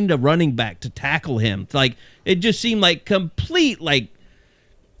behind a running back to tackle him. Like, it just seemed like complete, like,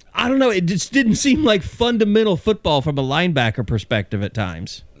 I don't know, it just didn't seem like fundamental football from a linebacker perspective at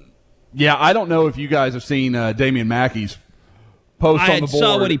times. Yeah, I don't know if you guys have seen Damian Mackey's post on the board. I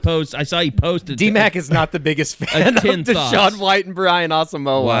saw what he posted. I saw he posted. D-Mac is not the biggest fan of Deshaun White and Brian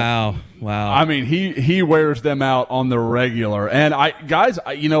Asamoah. Wow. I mean, he wears them out on the regular. And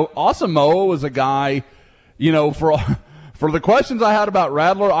Asamoah was a guy, for the questions I had about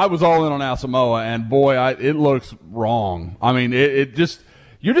Rattler, I was all in on Asamoah, and boy, it looks wrong. I mean, it just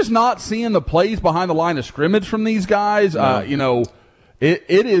you're just not seeing the plays behind the line of scrimmage from these guys. No.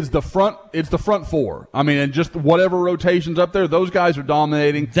 It is the front. It's the front four. I mean, and just whatever rotations up there, those guys are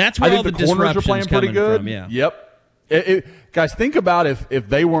dominating. That's where all the corners are playing pretty good. From, yeah. Yep. Guys, think about if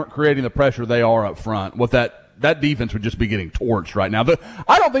they weren't creating the pressure they are up front. What that defense would just be getting torched right now.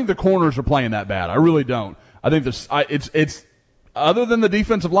 I don't think the corners are playing that bad. I really don't. I think other than the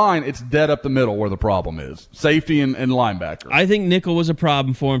defensive line, it's dead up the middle where the problem is. Safety and linebacker. I think nickel was a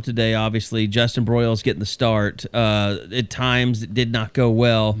problem for him today, obviously. Justin Broyles getting the start. At times, it did not go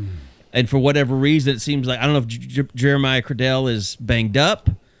well. And for whatever reason, it seems like, I don't know if Jeremiah Cradell is banged up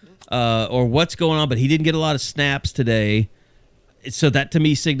or what's going on, but he didn't get a lot of snaps today. So that, to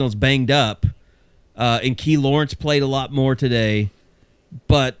me, signals banged up. And Key Lawrence played a lot more today.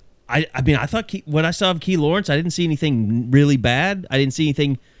 But, I mean, I thought when I saw Key Lawrence, I didn't see anything really bad. I didn't see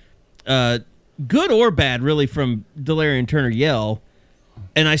anything good or bad, really, from Delarian Turner-Yell.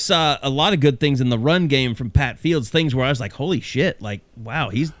 And I saw a lot of good things in the run game from Pat Fields, things where I was like, holy shit, like, wow,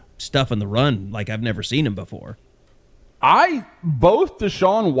 he's stuffing the run like I've never seen him before. Both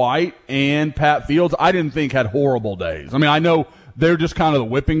Deshaun White and Pat Fields, I didn't think had horrible days. I mean, I know they're just kind of the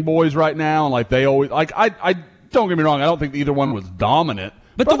whipping boys right now, and like they always, like, I don't get me wrong, I don't think either one was dominant.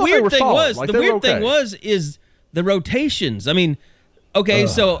 But the weird thing is the rotations. I mean, okay,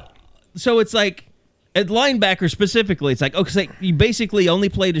 so it's like at linebacker specifically, it's like, okay, so you basically only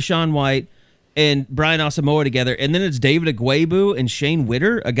play Deshaun White and Brian Asamoah together, and then it's David Agwebu and Shane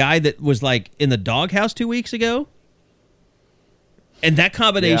Witter, a guy that was like in the doghouse 2 weeks ago. And that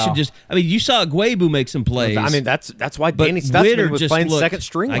combination I mean, you saw Agwebu make some plays. I mean, that's why Danny Stutzman was playing second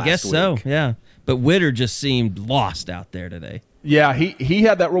string last week. I guess so, yeah. But Witter just seemed lost out there today. Yeah, he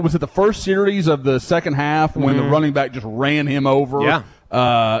had that. Was it the first series of the second half when the running back just ran him over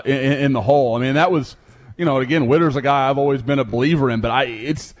in the hole? I mean, that was, again, Witter's a guy I've always been a believer in, but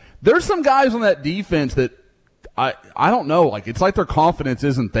there's some guys on that defense that I don't know. Like, it's like their confidence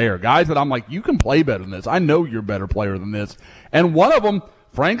isn't there. Guys that I'm like, you can play better than this. I know you're a better player than this. And one of them,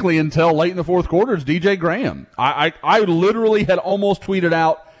 frankly, until late in the fourth quarter, is DJ Graham. I literally had almost tweeted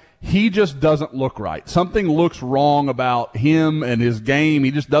out, he just doesn't look right. Something looks wrong about him and his game. He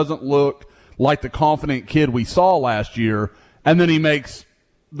just doesn't look like the confident kid we saw last year. And then he makes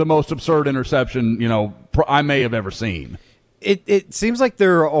the most absurd interception, I may have ever seen. It seems like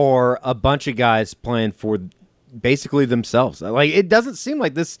there are a bunch of guys playing for basically themselves. Like, it doesn't seem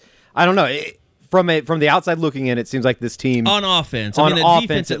like this. I don't know. From the outside looking in, it seems like this team on offense. I mean, the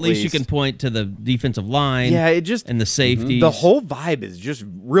defense, at least you can point to the defensive line. Yeah, it just, and the safeties. The whole vibe is just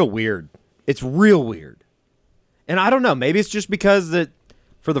real weird. It's real weird, and I don't know. Maybe it's just because that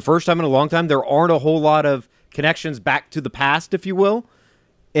for the first time in a long time, there aren't a whole lot of connections back to the past, if you will,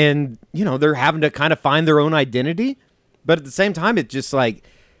 and they're having to kind of find their own identity. But at the same time, it's just like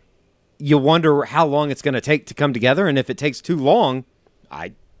you wonder how long it's going to take to come together, and if it takes too long,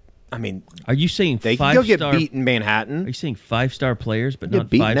 I mean, are you saying they can go get beat in Manhattan? Are you saying 5-star players, but not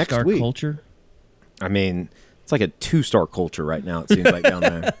 5-star culture? I mean, it's like a 2-star culture right now. It seems like down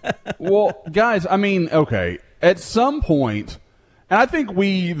there. Well, guys, I mean, okay, at some point, and I think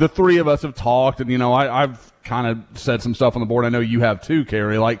the three of us have talked, and I've kind of said some stuff on the board. I know you have too,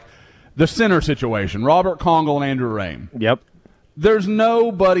 Kerry. Like the center situation, Robert Congle and Andrew Rame. Yep. There's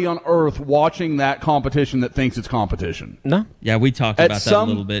nobody on earth watching that competition that thinks it's competition. No. Yeah, we talked about that a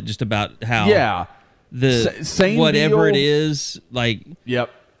little bit, just about how same whatever deal. It is, like,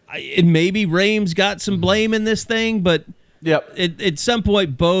 and maybe Rame's got some blame in this thing, but at some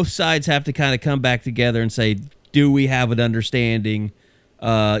point both sides have to kind of come back together and say, do we have an understanding?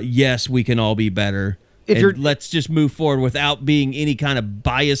 Yes, we can all be better. Let's just move forward without being any kind of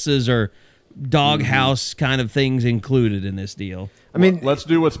biases or doghouse kind of things included in this deal. I mean, let's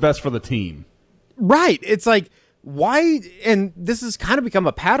do what's best for the team. Right. It's like, why, and this has kind of become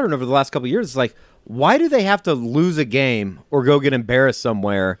a pattern over the last couple of years. It's like, why do they have to lose a game or go get embarrassed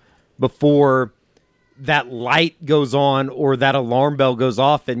somewhere before that light goes on or that alarm bell goes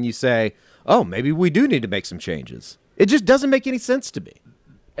off and you say, oh, maybe we do need to make some changes? It just doesn't make any sense to me.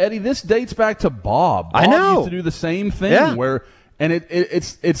 Eddie, this dates back to Bob. I know. Used to do the same thing where, and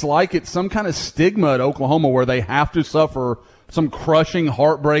it's like it's some kind of stigma at Oklahoma where they have to suffer some crushing,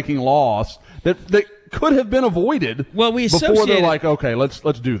 heartbreaking loss that could have been avoided. Well, we before they're like, okay, let's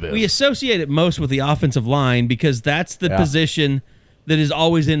do this. We associate it most with the offensive line because that's the position that is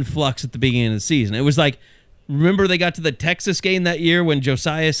always in flux at the beginning of the season. It was like, remember they got to the Texas game that year when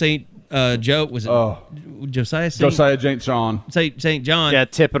Josiah St. Josiah St. John. St. John. Yeah,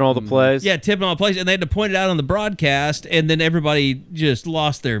 tipping all the plays. Yeah, tipping all the plays. And they had to point it out on the broadcast, and then everybody just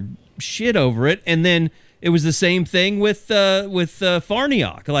lost their shit over it. And then it was the same thing with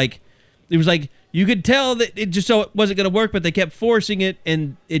Farniok. Like, it was like, you could tell that it just so it wasn't going to work, but they kept forcing it,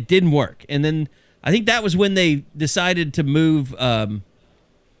 and it didn't work. And then I think that was when they decided to move,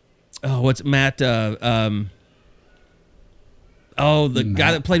 what's Matt,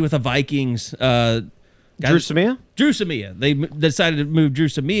 guy that played with the Vikings. Drew Samia? Drew Samia. They decided to move Drew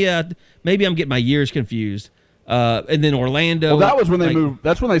Samia. Maybe I'm getting my years confused. And then Orlando. Well, that was when they moved.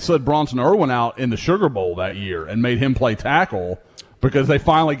 That's when they slid Bronson Irwin out in the Sugar Bowl that year and made him play tackle because they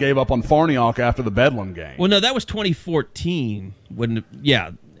finally gave up on Farniok after the Bedlam game. Well, no, that was 2014.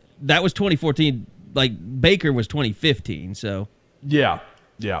 That was 2014. Like Baker was 2015. So yeah.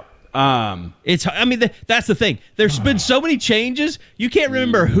 That's the thing. There's been so many changes. You can't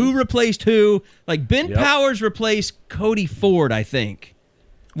remember who replaced who. Like Ben Powers replaced Cody Ford, I think,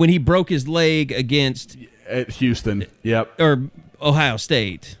 when he broke his leg against at Houston. Yep. Or Ohio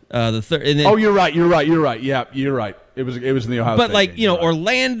State. The third. And then, you're right. Yeah, you're right. It was in the Ohio State. But game,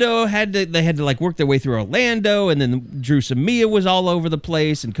 Orlando had to like work their way through Orlando, and then Drew Samia was all over the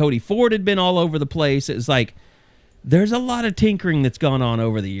place, and Cody Ford had been all over the place. It's like there's a lot of tinkering that's gone on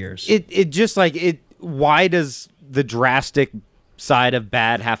over the years. Why does the drastic side of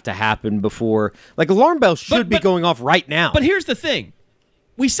bad have to happen before? Like, alarm bells should be going off right now. But here's the thing.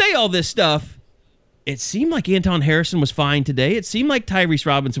 We say all this stuff. It seemed like Anton Harrison was fine today. It seemed like Tyrese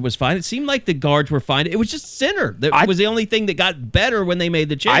Robinson was fine. It seemed like the guards were fine. It was just center. That was the only thing that got better when they made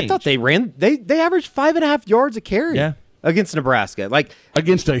the change. I thought they averaged 5.5 yards a carry against Nebraska. Like,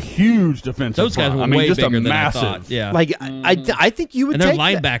 against a huge defensive those guys were way bigger than massive. I thought. Yeah. Like, I think you would take that. And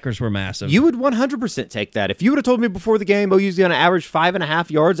their linebackers were massive. You would 100% take that. If you would have told me before the game OU's going to average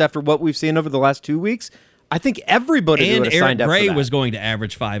 5.5 yards after what we've seen over the last 2 weeks, I think everybody would have signed up for that. And Eric Gray was going to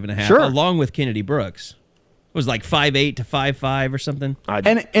average 5.5, along with Kennedy Brooks. It was like 5'8" to 5'5" or something. I'd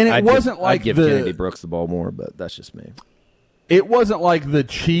give the Kennedy Brooks the ball more, but that's just me. It wasn't like the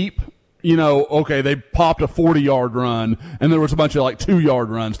cheap, they popped a 40-yard run and there was a bunch of like 2-yard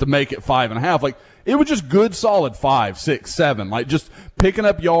runs to make it 5.5. Like, it was just good, solid 5, 6, 7. Like, just picking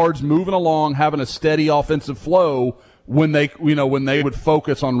up yards, moving along, having a steady offensive flow when they would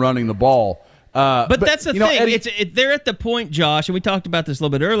focus on running the ball. But that's the thing. Eddie, they're at the point, Josh, and we talked about this a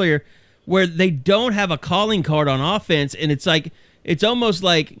little bit earlier, where they don't have a calling card on offense, and it's almost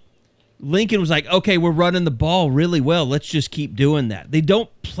like Lincoln was like, okay, we're running the ball really well. Let's just keep doing that. They don't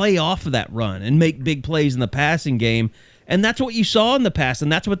play off of that run and make big plays in the passing game, and that's what you saw in the past, and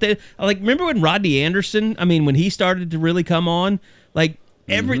that's what they like. Remember when Rodney Anderson? I mean, when he started to really come on, like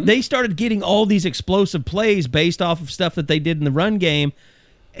they started getting all these explosive plays based off of stuff that they did in the run game,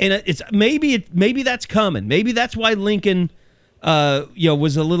 and it's maybe that's coming. Maybe that's why Lincoln.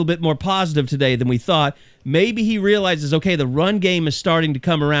 Was a little bit more positive today than we thought. Maybe he realizes, okay, the run game is starting to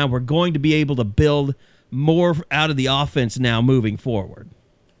come around. We're going to be able to build more out of the offense now moving forward.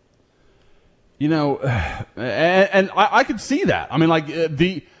 And I could see that. I mean,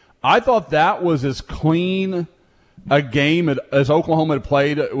 I thought that was as clean a game as Oklahoma had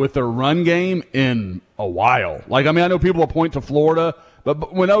played with their run game in a while. Like, I mean, I know people will point to Florida,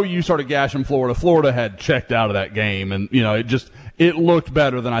 but when OU started gashing Florida had checked out of that game, and it looked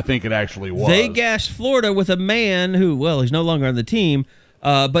better than I think it actually was. They gashed Florida with a man who, he's no longer on the team,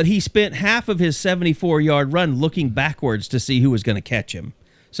 but he spent half of his 74-yard run looking backwards to see who was going to catch him.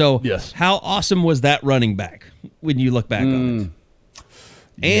 So, How awesome was that running back when you look back on it?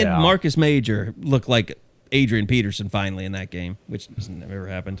 And Marcus Major looked like Adrian Peterson finally in that game, which has never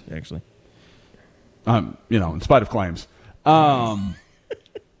happened actually. In spite of claims.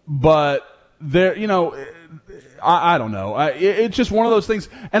 But there, I don't know. It's just one of those things.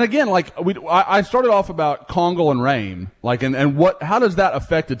 And again, like I started off about Congal and Rain, like, and how does that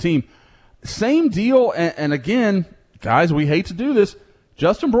affect the team? Same deal. And again, guys, we hate to do this.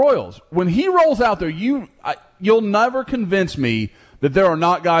 Justin Broyles, when he rolls out there, you'll never convince me that there are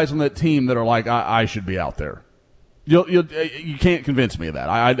not guys on that team that are like, I should be out there. You can't convince me of that.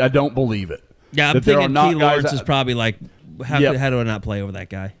 I don't believe it. Yeah, I'm thinking Key Lawrence is probably like, how do I not play over that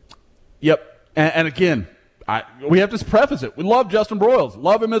guy? Yep. And again, we have to preface it. We love Justin Broyles.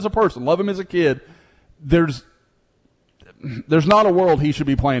 Love him as a person. Love him as a kid. There's not a world he should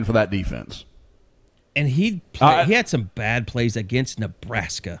be playing for that defense. And he had some bad plays against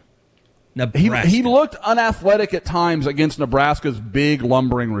Nebraska. He looked unathletic at times against Nebraska's big,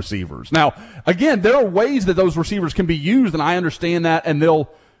 lumbering receivers. Now, again, there are ways that those receivers can be used, and I understand that, and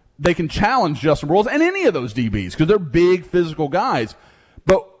they can challenge Justin Broyles and any of those DBs because they're big, physical guys.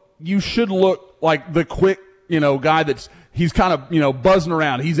 But you should look like the quick, guy he's kind of, buzzing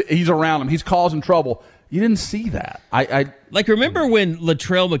around. He's around him. He's causing trouble. You didn't see that. I remember when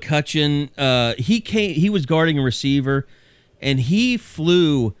Latrell McCutcheon, he was guarding a receiver, and he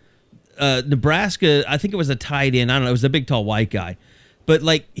flew Nebraska. I think it was a tight end. I don't know. It was a big, tall, white guy. But,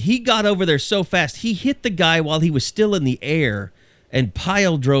 he got over there so fast. He hit the guy while he was still in the air and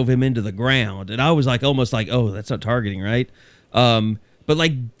pile drove him into the ground. And I was almost like, oh, that's not targeting, right?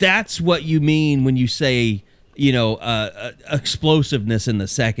 But that's what you mean when you say, explosiveness in the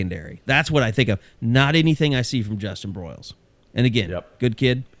secondary. That's what I think of. Not anything I see from Justin Broyles. And again, good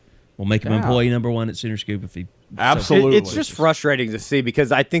kid. We'll make him employee number 1 at Sooner Scoop if he. Absolutely. It's just frustrating to see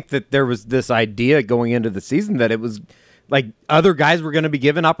because I think that there was this idea going into the season that it was like other guys were going to be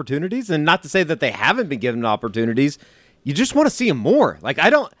given opportunities, and not to say that they haven't been given opportunities. You just want to see them more. Like I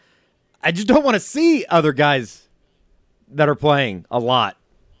just don't want to see other guys that are playing a lot,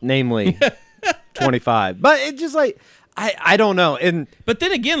 namely 25. But it's just like I don't know. But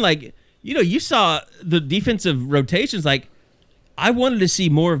then again, like you saw the defensive rotations. Like I wanted to see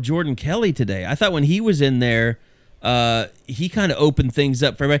more of Jordan Kelly today. I thought when he was in there, he kind of opened things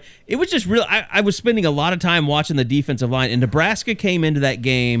up for everybody. It was just real. I was spending a lot of time watching the defensive line, and Nebraska came into that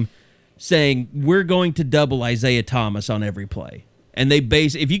game saying, we're going to double Isaiah Thomas on every play. And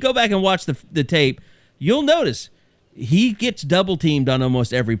if you go back and watch the tape, you'll notice he gets double teamed on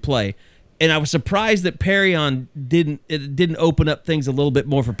almost every play. And I was surprised that Perrion didn't open up things a little bit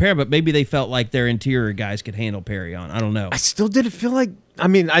more for Perrion, but maybe they felt like their interior guys could handle Perrion. I don't know. I still didn't feel like. I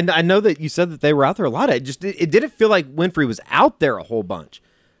mean, I know that you said that they were out there a lot. It didn't feel like Winfrey was out there a whole bunch.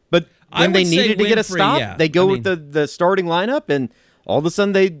 But when they needed to get a stop, they go with the starting lineup, and all of a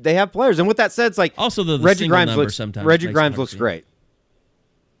sudden they have players. And with that said, it's like also the Reggie Grimes looks great. great.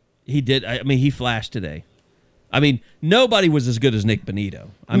 He did. I mean, he flashed today. I mean, nobody was as good as Nick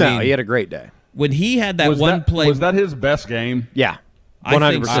Benito. I mean, he had a great day. When he had that play. Was that his best game? Yeah.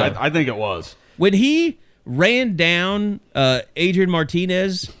 100%. I think it was. When he ran down Adrian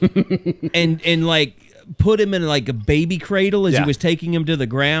Martinez and like put him in like a baby cradle as he was taking him to the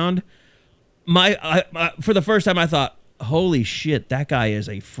ground, for the first time I thought, holy shit, that guy is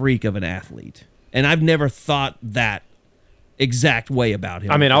a freak of an athlete. And I've never thought that exact way about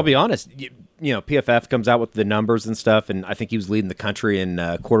him. I mean, I'll be honest. PFF comes out with the numbers and stuff, and I think he was leading the country in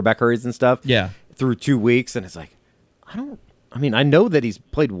quarterback hurries and stuff. Yeah. Through 2 weeks, and it's like, I know that he's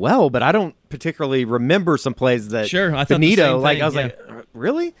played well, but I don't particularly remember some plays that I thought Benito, the same thing, like,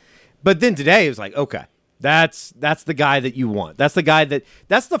 really? But then today, it was like, okay, that's the guy that you want. That's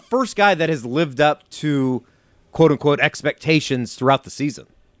the first guy that has lived up to quote unquote expectations throughout the season.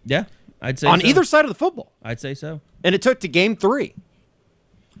 Yeah, I'd say on so. either side of the football. I'd say so. And it took to game 3.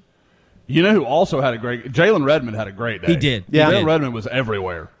 You know who also had a great? Jalen Redmond had a great day. He did. Yeah, Jalen Redmond was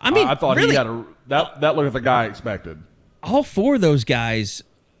everywhere. I mean, I thought really, he had that look at the guy expected. All 4 of those guys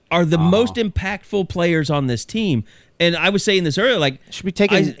are the most impactful players on this team. And I was saying this earlier, like should be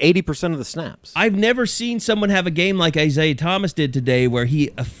taking 80% of the snaps. I've never seen someone have a game like Isaiah Thomas did today, where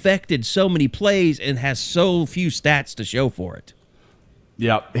he affected so many plays and has so few stats to show for it.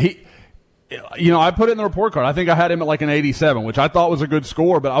 Yeah, I put it in the report card. I think I had him at like an 87, which I thought was a good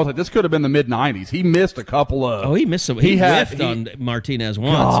score, but I was like, this could have been the mid-90s. He missed a couple of... Oh, he missed some. He whiffed on Martinez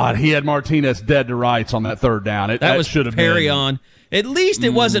once. God, he had Martinez dead to rights on that third down. That was should have Perrion. At least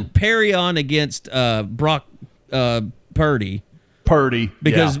it wasn't Perrion against Brock Purdy.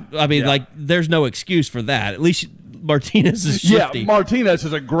 Because, like, there's no excuse for that. At least Martinez is shifty. Yeah, Martinez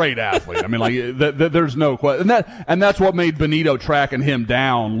is a great athlete. I mean, like, there's no question. And that's what made Benito tracking him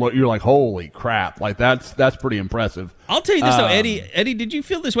down. You're like, holy crap. Like, that's pretty impressive. I'll tell you this, though, Eddie, did you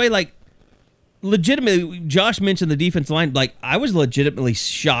feel this way? Like, legitimately, Josh mentioned the defense line. Like, I was legitimately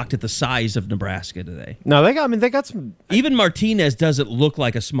shocked at the size of Nebraska today. No, they got some... Even Martinez doesn't look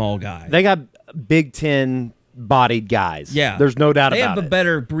like a small guy. They got Big Ten bodied guys. Yeah. There's no doubt about it. They have a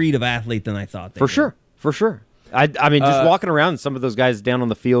better breed of athlete than I thought they did. For sure. I mean, just walking around, some of those guys down on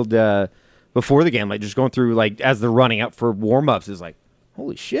the field before the game, like just going through, like as they're running out for warm-ups, is like,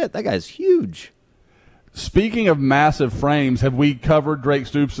 holy shit, that guy's huge. Speaking of massive frames, have we covered Drake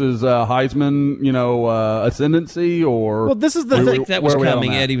Stoops' Heisman, ascendancy? Or well, this is the thing. I think that was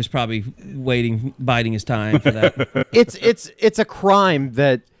coming. Eddie was probably biding his time for that. It's a crime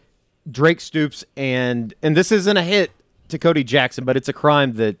that Drake Stoops and this isn't a hit to Cody Jackson, but it's a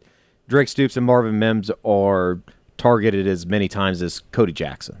crime that Drake Stoops and Marvin Mims are targeted as many times as Cody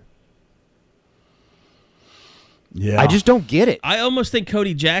Jackson. Yeah, I just don't get it. I almost think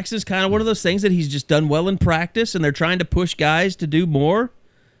Cody Jackson's kind of one of those things that he's just done well in practice, and they're trying to push guys to do more,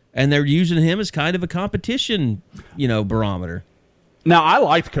 and they're using him as kind of a competition, barometer. Now, I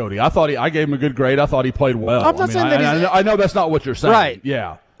liked Cody. I gave him a good grade. I thought he played well. I'm not saying that I know that's not what you're saying. Right.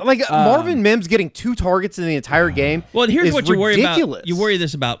 Yeah. Like Marvin Mims getting 2 targets in the entire game. Well, and here's what you worry ridiculous. about. You worry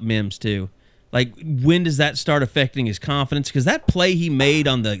this about Mims too. Like, when does that start affecting his confidence? Because that play he made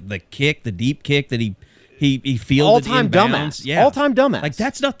on the kick, the deep kick that he fielded all-time inbounds, dumbass. yeah, all-time dumbass. Like,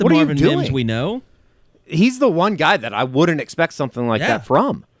 that's not the what Marvin Mims we know. He's the one guy that I wouldn't expect something like that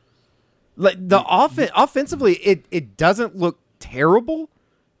from. Like offensively, it doesn't look terrible,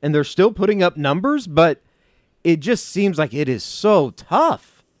 and they're still putting up numbers, but it just seems like it is so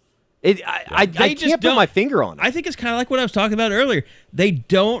tough. I can't put my finger on it. I think it's kind of like what I was talking about earlier. They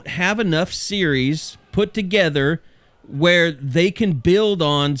don't have enough series put together where they can build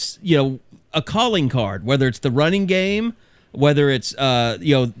on, a calling card, whether it's the running game, whether it's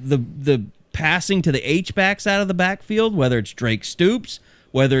the passing to the H-backs out of the backfield, whether it's Drake Stoops,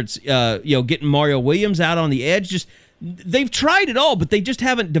 whether it's getting Mario Williams out on the edge. Just they've tried it all, but they just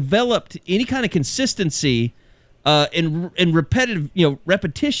haven't developed any kind of consistency and repetitive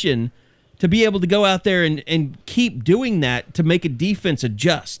repetition to be able to go out there and keep doing that to make a defense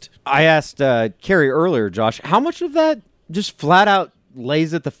adjust. I asked Kerry earlier, Josh, how much of that just flat out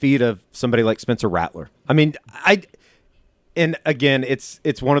lays at the feet of somebody like Spencer Rattler? I mean, and again,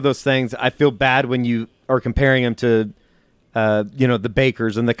 it's one of those things. I feel bad when you are comparing him to, the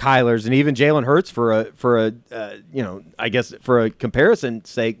Bakers and the Kylers and even Jalen Hurts for a comparison's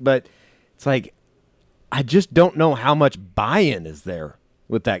sake. But it's like, I just don't know how much buy-in is there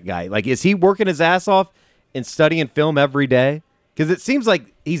with that guy. Like, is he working his ass off and studying film every day? Because it seems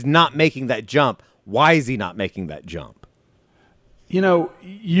like he's not making that jump. Why is he not making that jump?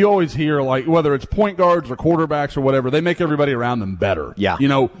 You always hear, like, whether it's point guards or quarterbacks or whatever, they make everybody around them better. Yeah.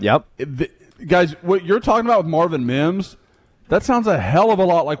 Yep. Guys, what you're talking about with Marvin Mims, that sounds a hell of a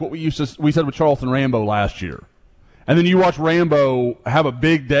lot like what we said with Charleston Rambo last year. And then you watch Rambo have a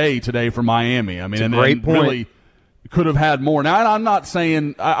big day today for Miami. I mean, and great point. Really could have had more. Now, I'm not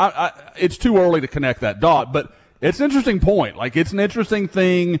saying it's too early to connect that dot, but it's an interesting point. Like, it's an interesting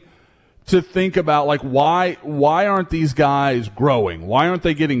thing to think about, like, why aren't these guys growing? Why aren't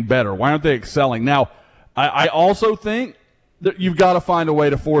they getting better? Why aren't they excelling? Now, I also think that you've got to find a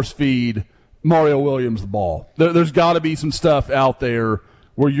way to force feed Mario Williams the ball. There's got to be some stuff out there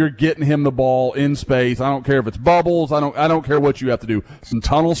where you're getting him the ball in space. I don't care if it's bubbles. I don't care what you have to do. Some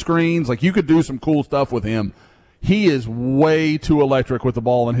tunnel screens. Like, you could do some cool stuff with him. He is way too electric with the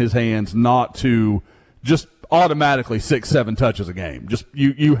ball in his hands not to just automatically 6-7 touches a game. Just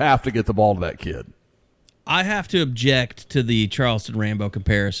you have to get the ball to that kid. I have to object to the Charleston Rambo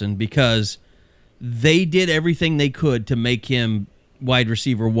comparison because they did everything they could to make him wide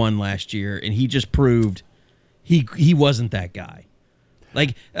receiver 1 last year, and he just proved he wasn't that guy.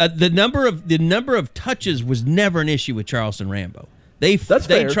 Like, the number of touches was never an issue with Charleston Rambo. They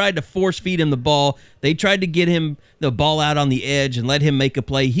tried to force feed him the ball. They tried to get him the ball out on the edge and let him make a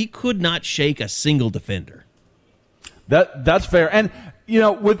play. He could not shake a single defender. That's fair. And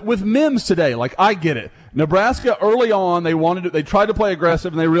with Mims today, like, I get it. Nebraska early on, they tried to play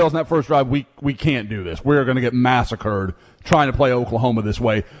aggressive, and they realized in that first drive we can't do this. We're going to get massacred trying to play Oklahoma this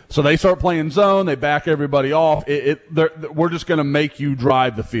way. So they start playing zone. They back everybody off. We're just going to make you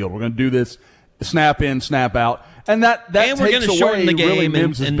drive the field. We're going to do this snap in, snap out. And that and we're takes going to shorten the game, really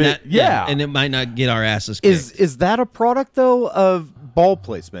and it might not get our asses kicked. Is that a product, though, of ball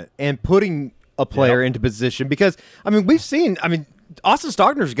placement and putting a player into position? Because, we've seen, Austin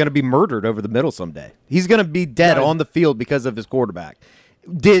Stogner is going to be murdered over the middle someday. He's going to be dead on the field because of his quarterback.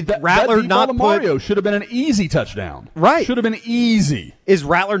 Did Rattler not put... Mario should have been an easy touchdown. Right. Should have been easy. Is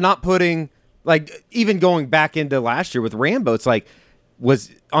Rattler not putting, like, even going back into last year with Rambo, it's like,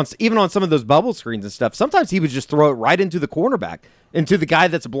 even on some of those bubble screens and stuff, sometimes he would just throw it right into the cornerback, into the guy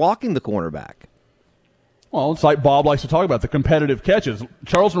that's blocking the cornerback. Well, it's like Bob likes to talk about, the competitive catches.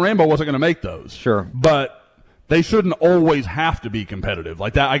 Charleston Rambo wasn't going to make those. Sure. But they shouldn't always have to be competitive.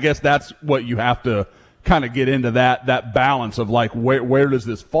 Like that, I guess that's what you have to kind of get into, that balance of, like, where does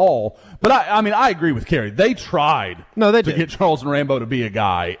this fall? But I agree with Kerry. They tried to get Charleston Rambo to be a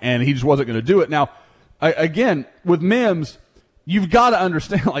guy, and he just wasn't going to do it. Now, again, with Mims, you've got to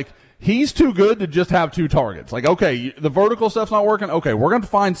understand, like, he's too good to just have 2 targets. Like, okay, the vertical stuff's not working. Okay, we're going to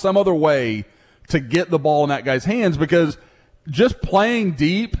find some other way to get the ball in that guy's hands, because just playing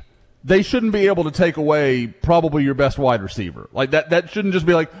deep, they shouldn't be able to take away probably your best wide receiver. Like, that shouldn't just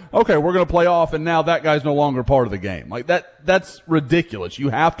be like, okay, we're going to play off, and now that guy's no longer part of the game. Like, that's ridiculous. You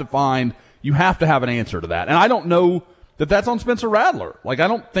have to have an answer to that. And I don't know that that's on Spencer Rattler. Like, I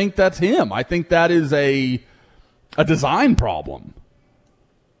don't think that's him. I think that is a design problem.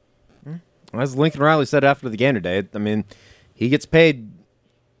 As Lincoln Riley said after the game today, he gets paid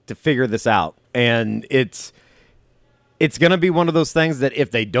to figure this out. And it's going to be one of those things that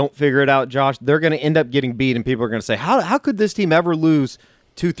if they don't figure it out, Josh, they're going to end up getting beat, and people are going to say, how could this team ever lose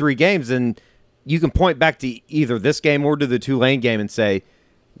 2-3 games? And you can point back to either this game or to the Tulane game and say,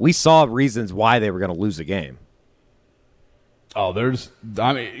 we saw reasons why they were going to lose a game. Oh, guys,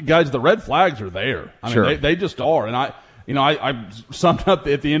 the red flags are there. Sure. They just are. And I summed up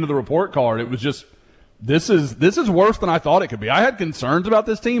at the end of the report card, it was just this is worse than I thought it could be. I had concerns about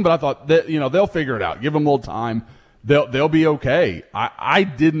this team, but I thought that they'll figure it out. Give them a little time. They'll be okay. I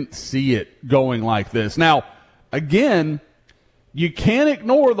didn't see it going like this. Now, again, you can't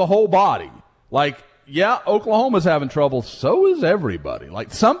ignore the whole body. Like, yeah, Oklahoma's having trouble. So is everybody.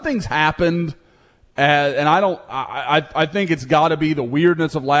 Like, something's happened, and I think it's got to be the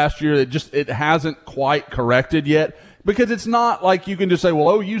weirdness of last year. It hasn't quite corrected yet, because it's not like you can just say,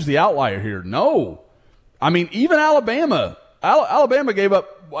 well, OU's the outlier here. No. I mean, even Alabama gave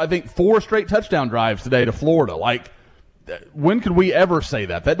up, I think, 4 straight touchdown drives today to Florida. Like, when could we ever say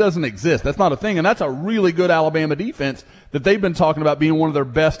that? That doesn't exist. That's not a thing, and that's a really good Alabama defense that they've been talking about being one of their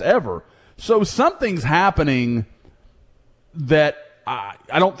best ever. So something's happening that I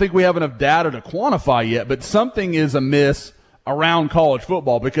don't think we have enough data to quantify yet, but something is amiss around college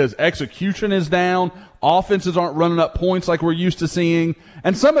football, because execution is down, offenses aren't running up points like we're used to seeing,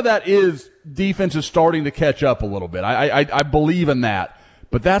 and some of that is defense is starting to catch up a little bit. I believe in that,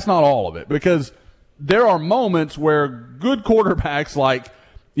 but that's not all of it, because there are moments where good quarterbacks like,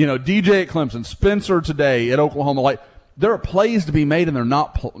 DJ at Clemson, Spencer today at Oklahoma, like, there are plays to be made and they're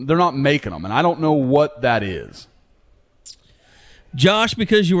not making them, and I don't know what that is. Josh,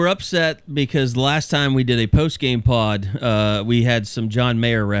 because you were upset because the last time we did a post-game pod, we had some John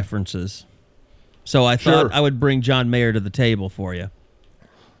Mayer references. So I thought I would bring John Mayer to the table for you.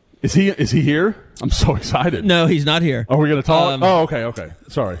 Is he here? I'm so excited. No, he's not here. Are we going to talk? Okay.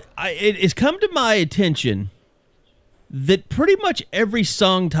 Sorry. It has come to my attention that pretty much every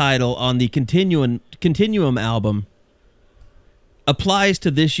song title on the Continuum album applies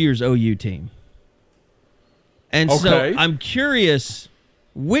to this year's OU team. And so I'm curious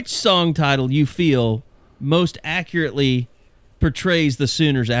which song title you feel most accurately portrays the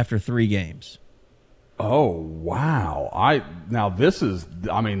Sooners after 3 games. Oh, wow.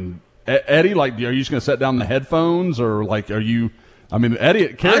 Eddie, like, are you just going to set down the headphones, or like, Eddie,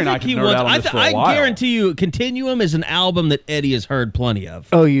 Kerry and I can nerd out on this for a while. I guarantee you Continuum is an album that Eddie has heard plenty of.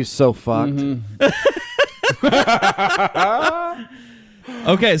 Oh, you so fucked. Mm-hmm.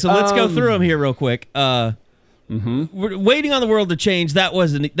 Okay, so let's go through them here real quick. We're Waiting on the World to Change. That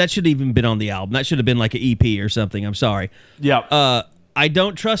should have even been on the album. That should have been like an EP or something. I'm sorry. Yeah. I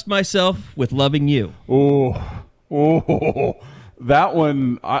Don't Trust Myself with Loving You. Oh, that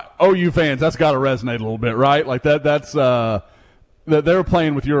one. OU fans, that's got to resonate a little bit, right? Like that's they're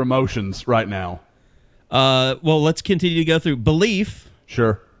playing with your emotions right now. Well, let's continue to go through Belief.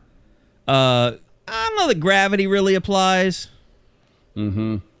 Sure. I don't know that Gravity really applies.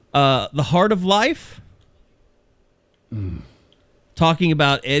 Mm-hmm. The Heart of Life. Talking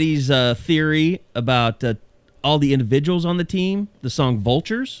about Eddie's theory about all the individuals on the team. The song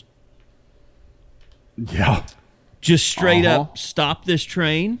Vultures. Yeah. Just straight up Stop This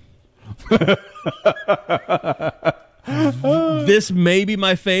Train. This may be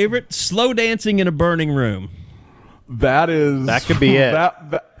my favorite. Slow Dancing in a Burning Room. That could be it.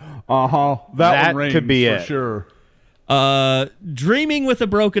 That one rings could be for sure. Dreaming with a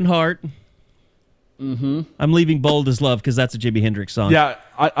Broken Heart. Mm-hmm. I'm leaving Bold as Love because that's a Jimi Hendrix song. Yeah,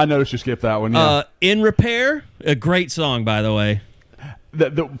 I noticed you skipped that one. Yeah. In Repair, a great song, by the way.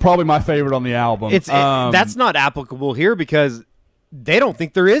 Probably my favorite on the album. That's not applicable here because they don't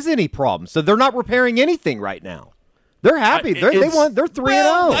think there is any problem, so they're not repairing anything right now. They're happy. They're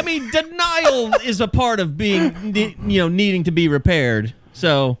 3-0. I mean, denial is a part of being, needing to be repaired.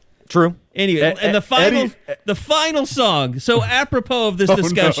 So true. Anyway, and the final song. So apropos of this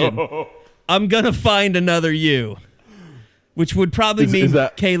discussion, I'm gonna find another you, which would probably mean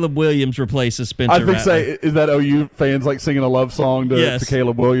Caleb Williams replaces Spencer. I was going to say, is that OU fans like singing a love song to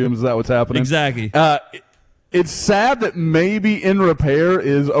Caleb Williams? Is that what's happening? Exactly. It's sad that maybe In Repair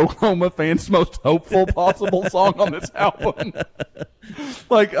is Oklahoma fans' most hopeful possible song on this album.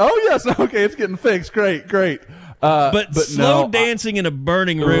 Like, oh yes, okay, it's getting fixed. Great. But Slow Dancing in a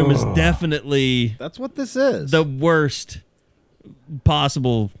Burning Room is definitely that's what this is. The worst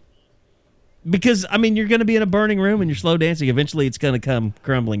possible. Because, I mean, you're going to be in a burning room and you're slow dancing. Eventually, it's going to come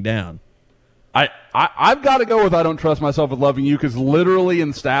crumbling down. I've got to go with I Don't Trust Myself with Loving You because literally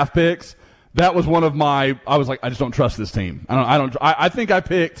in staff picks, that was one of my – I was like, I just don't trust this team. I think I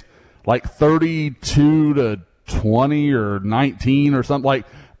picked like 32 to 20 or 19 or something. Like,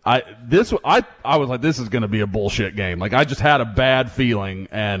 I was like, this is going to be a bullshit game. Like, I just had a bad feeling,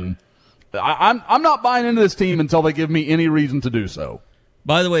 and I'm not buying into this team until they give me any reason to do so.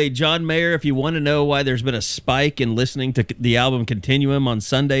 By the way, John Mayer, if you want to know why there's been a spike in listening to the album Continuum on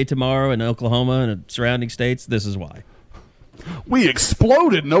Sunday tomorrow in Oklahoma and surrounding states, this is why. We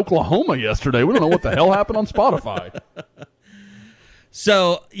exploded in Oklahoma yesterday. We don't know what the hell happened on Spotify.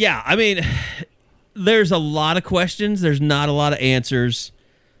 So, yeah, I mean, there's a lot of questions. There's not a lot of answers.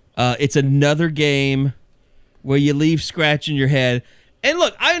 It's another game where you leave scratching your head. And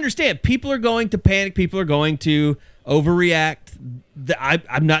look, I understand. People are going to panic. People are going to overreact.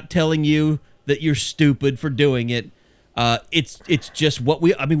 I'm not telling you that you're stupid for doing it. It's just what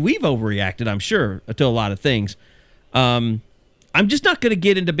we've overreacted, I'm sure, to a lot of things. I'm just not going to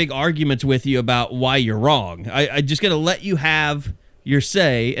get into big arguments with you about why you're wrong. I'm just going to let you have your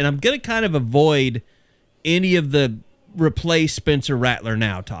say, and I'm going to kind of avoid any of the replace Spencer Rattler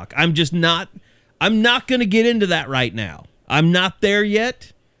now talk. I'm not going to get into that right now. I'm not there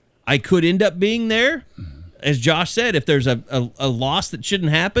yet. I could end up being there. As Josh said, if there's a loss that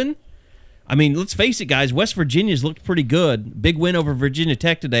shouldn't happen. I mean, let's face it, guys. West Virginia's looked pretty good. Big win over Virginia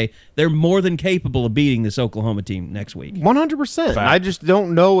Tech today. They're more than capable of beating this Oklahoma team next week. 100%. I just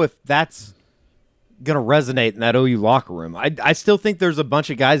don't know if that's going to resonate in that OU locker room. I still think there's a bunch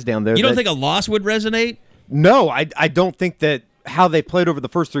of guys down there. You don't think a loss would resonate? No, I don't think that how they played over the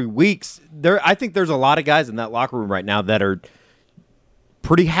first 3 weeks. I think there's a lot of guys in that locker room right now that are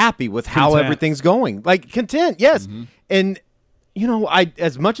pretty happy with how everything's going. Like, content, yes. Mm-hmm. And,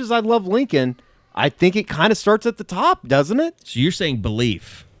 as much as I love Lincoln, I think it kind of starts at the top, doesn't it? So you're saying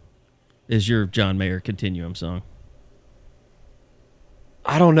belief is your John Mayer Continuum song?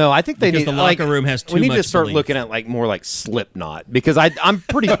 I don't know. I think they because need the locker room has too much. We need to start belief. looking at more like Slipknot, because I'm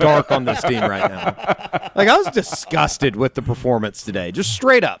pretty dark on this team right now. Like, I was disgusted with the performance today, just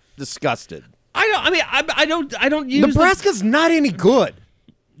straight up disgusted. I don't use Nebraska's not any good.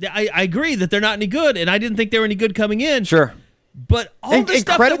 I agree that they're not any good, and I didn't think they were any good coming in. Sure. But all the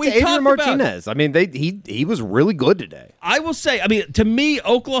stuff credit that we to talked Adrian Martinez. about, I mean, he was really good today. I will say, to me,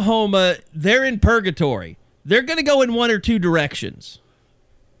 Oklahoma, they're in purgatory. They're going to go in one or two directions.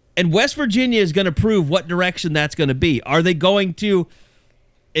 And West Virginia is going to prove what direction that's going to be. Are they going to,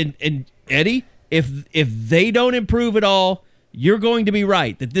 and Eddie, if they don't improve at all, you're going to be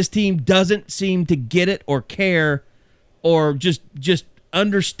right that this team doesn't seem to get it or care or just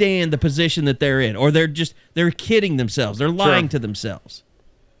understand the position that they're in, or they're kidding themselves. They're lying to themselves.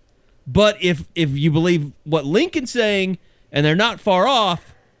 But if you believe what Lincoln's saying and they're not far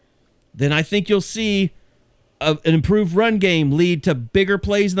off, then I think you'll see an improved run game lead to bigger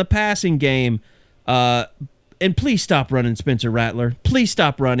plays in the passing game. And please stop running Spencer Rattler. Please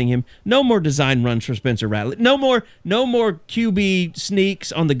stop running him. No more design runs for Spencer Rattler. No more QB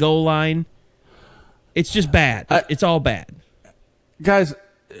sneaks on the goal line. It's just bad. It's all bad. Guys,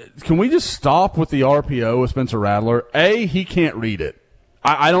 can we just stop with the RPO with Spencer Rattler? He can't read it.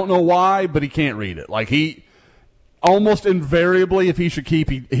 I don't know why, but he can't read it. Like, he almost invariably, if he should keep,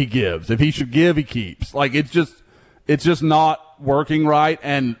 he gives. If he should give, he keeps. Like, it's just not working right.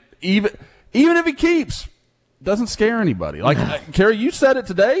 And even if he keeps, it doesn't scare anybody. Like, Kerry, you said it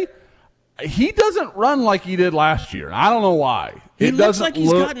today. He doesn't run like he did last year. I don't know why. He looks like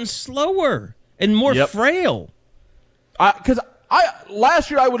he's gotten slower and more frail. Because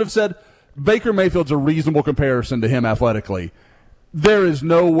last year I would have said Baker Mayfield's a reasonable comparison to him athletically. There is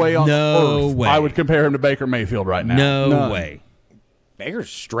no way on earth I would compare him to Baker Mayfield right now. No way. Baker's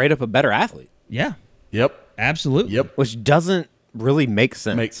straight up a better athlete. Yeah. Yep. Absolutely. Yep. Which doesn't really make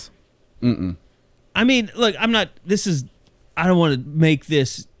sense. I mean, look, I don't want to make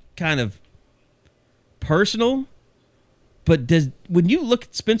this kind of personal, but when you look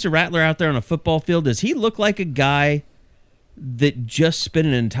at Spencer Rattler out there on a football field, does he look like a guy that just spent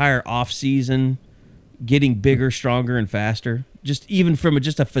an entire offseason getting bigger, stronger, and faster? Just even from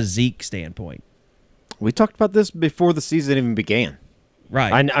just a physique standpoint. We talked about this before the season even began.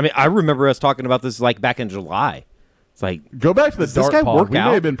 Right. I remember us talking about this like back in July. It's like, go back to the dark pod. We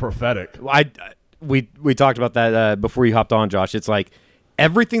may have been prophetic. We talked about that before you hopped on, Josh. It's like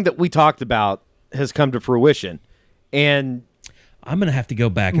everything that we talked about has come to fruition, and I'm going to have to go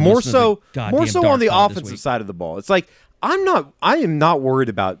back and more so on the offensive side of the ball. It's like I am not worried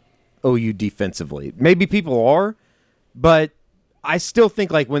about OU defensively. Maybe people are, but I still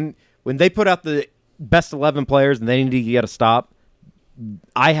think like when they put out the best 11 players and they need to get a stop,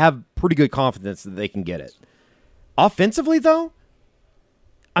 I have pretty good confidence that they can get it. Offensively, though,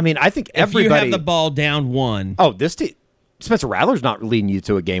 I mean, I think everybody. If you have the ball down one. Oh, this team, Spencer Rattler's not leading you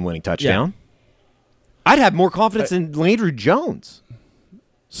to a game-winning touchdown. Yeah. I'd have more confidence in Landry Jones.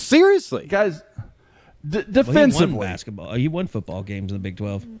 Seriously, guys. Defensively, he won basketball. He won football games in the Big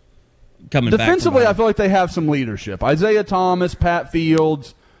 12. Defensively, I feel like they have some leadership. Isaiah Thomas, Pat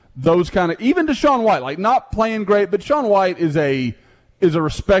Fields, those kind of, even Deshaun White, like not playing great, but Deshaun White is a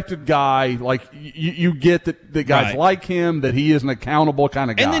respected guy. Like you get that guys like him, that he is an accountable kind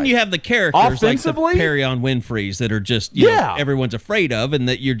of guy. And then you have the characters like the Perrion Winfreys that are just you know, everyone's afraid of, and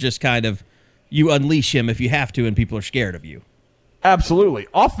that you're just kind of you unleash him if you have to and people are scared of you. Absolutely.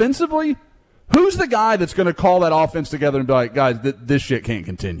 Offensively, who's the guy that's going to call that offense together and be like, guys, this shit can't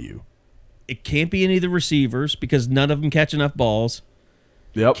continue? It can't be any of the receivers because none of them catch enough balls.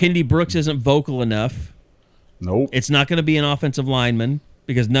 Yep. Kendi Brooks isn't vocal enough. Nope. It's not going to be an offensive lineman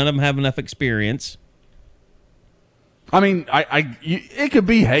because none of them have enough experience. I mean, it could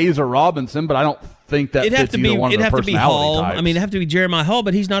be Hayes or Robinson, but I don't think that fits either one of their personality Hall. types. I mean, it'd have to be Jeremiah Hall,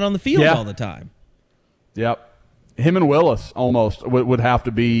 but he's not on the field all the time. Yep. Him and Willis almost would have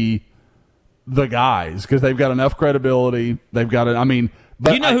to be the guys because they've got enough credibility. They've got it. I mean,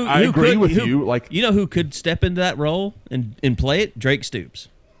 but I agree with you. Like, you know who could step into that role and play it? Drake Stoops.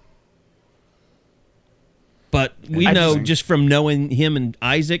 But we know just from knowing him and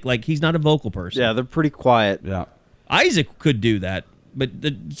Isaac, like he's not a vocal person. Yeah, they're pretty quiet. Yeah. Isaac could do that, but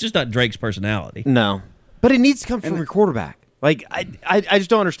it's just not Drake's personality. No. But it needs to come from your quarterback. Like, I just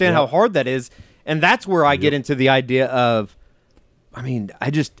don't understand how hard that is. And that's where I get into the idea of, I mean,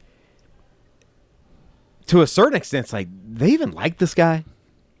 to a certain extent, it's like, they even like this guy?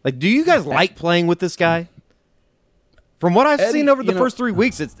 Like, do you guys like playing with this guy? From what I've seen over the first 3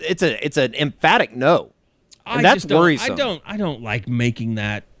 weeks, it's an emphatic no. And that's worrisome. I don't like making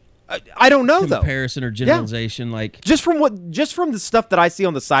that I don't know comparison or generalization. Like just from the stuff that I see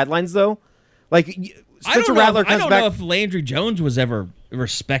on the sidelines, though, like Spencer Rattler comes back. I don't know if Landry Jones was ever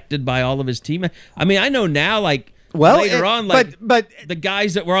respected by all of his teammates. I mean, I know now, like later on, like but the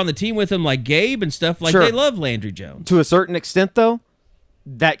guys that were on the team with him, like Gabe and stuff, like they love Landry Jones to a certain extent. Though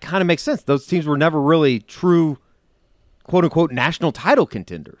that kind of makes sense. Those teams were never really true, quote unquote, national title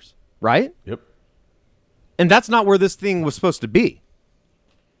contenders, right? Yep. And that's not where this thing was supposed to be.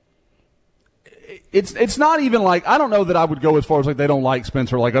 It's not even like, I don't know that I would go as far as like they don't like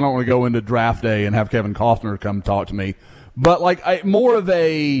Spencer. Like, I don't want to go into draft day and have Kevin Costner come talk to me. But like more of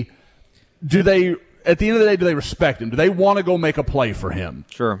a, at the end of the day, do they respect him? Do they want to go make a play for him?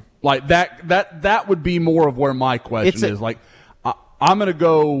 Sure. Like that would be more of where my question is. Like, I'm not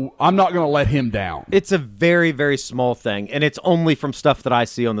going to let him down. It's a very, very small thing. And it's only from stuff that I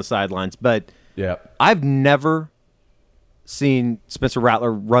see on the sidelines. But yeah, I've never seen Spencer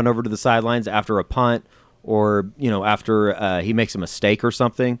Rattler run over to the sidelines after a punt or, after he makes a mistake or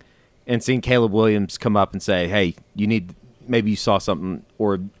something, and seen Caleb Williams come up and say, hey, maybe you saw something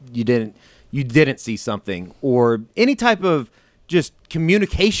or you didn't see something, or any type of just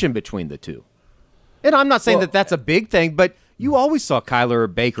communication between the two. And I'm not saying that that's a big thing, but you always saw Kyler or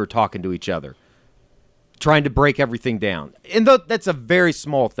Baker talking to each other, trying to break everything down. And that's a very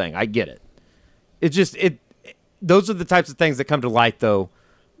small thing. I get it. It's just those are the types of things that come to light, though,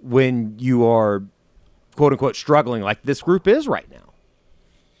 when you are, quote unquote, struggling like this group is right now.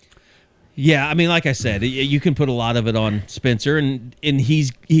 Yeah, I mean, like I said, you can put a lot of it on Spencer, and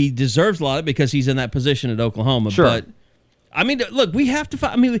he deserves a lot of it because he's in that position at Oklahoma. Sure. But I mean, look, we have to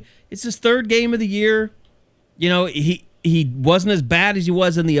find. I mean, it's his third game of the year. He wasn't as bad as he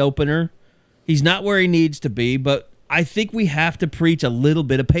was in the opener. He's not where he needs to be, but I think we have to preach a little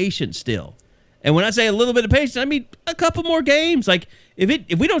bit of patience still. And when I say a little bit of patience, I mean a couple more games. Like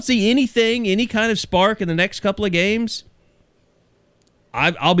if we don't see any kind of spark in the next couple of games,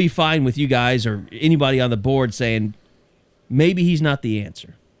 I'll be fine with you guys or anybody on the board saying maybe he's not the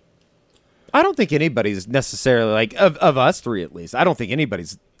answer. I don't think anybody's necessarily like of us three at least. I don't think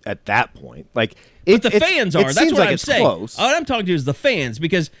anybody's at that point. Like, but the fans are. That's what I'm saying. Close. What I'm talking to is the fans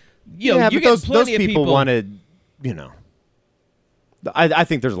because you get those people wanted. I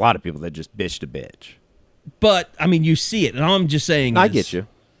think there's a lot of people that just bitch to bitch. But I mean, you see it, and all I'm just saying. I get you.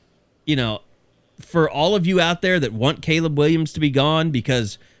 For all of you out there that want Caleb Williams to be gone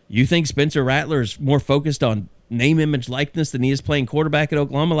because you think Spencer Rattler is more focused on name, image, likeness than he is playing quarterback at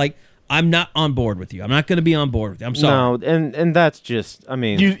Oklahoma, like, I'm not on board with you. I'm not going to be on board with you. I'm sorry. No, and that's just, I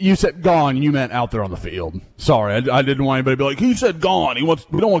mean. You said gone, you meant out there on the field. Sorry, I didn't want anybody to be like, he said gone.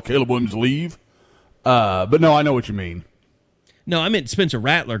 We don't want Caleb Williams to leave. But no, I know what you mean. No, I meant Spencer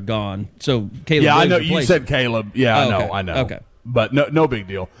Rattler gone. So Caleb. Yeah, Williams I know you said Caleb. Yeah, I know. Okay, but no big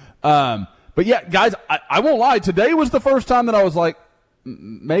deal. But yeah, guys, I won't lie. Today was the first time that I was like,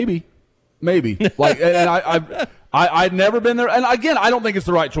 maybe, like, and I'd never been there. And again, I don't think it's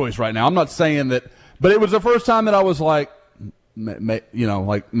the right choice right now. I'm not saying that, but it was the first time that I was like,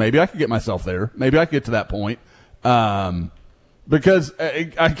 like maybe I could get myself there. Maybe I could get to that point. Because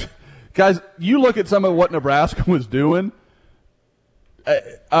guys, you look at some of what Nebraska was doing.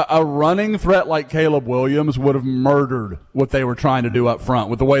 A running threat like Caleb Williams would have murdered what they were trying to do up front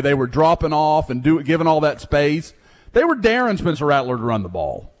with the way they were dropping off and giving all that space. They were daring Spencer Rattler to run the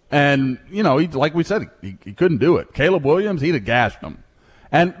ball. And, he, like we said, he couldn't do it. Caleb Williams, he'd have gashed him.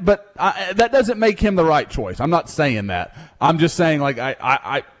 But that doesn't make him the right choice. I'm not saying that. I'm just saying, like,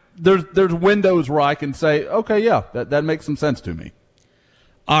 there's windows where I can say, okay, yeah, that makes some sense to me.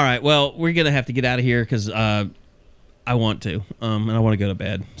 All right, well, we're going to have to get out of here because I want to, and I want to go to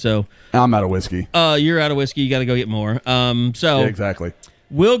bed. So I'm out of whiskey. You're out of whiskey. You got to go get more. Yeah, exactly.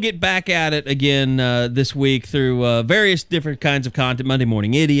 We'll get back at it again this week through various different kinds of content. Monday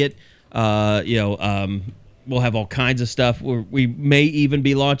Morning Idiot. We'll have all kinds of stuff. We may even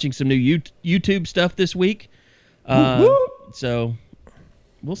be launching some new YouTube stuff this week. So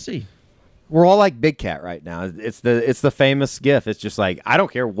we'll see. We're all like Big Cat right now. It's the famous gif. It's just like, I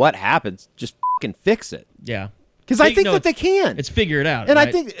don't care what happens, just fucking fix it. Yeah. Because I think that they can. It's figure it out. And right?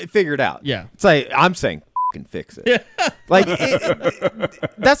 I think figure it out. Yeah. It's like, I'm saying fucking fix it. Like,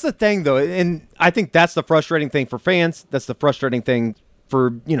 that's the thing, though. And I think that's the frustrating thing for fans. That's the frustrating thing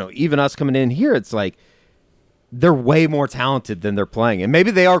for, even us coming in here. It's like, they're way more talented than they're playing. And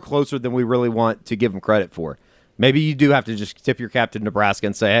maybe they are closer than we really want to give them credit for. Maybe you do have to just tip your cap to Nebraska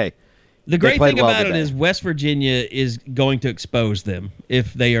and say, hey, the great thing about it is West Virginia is going to expose them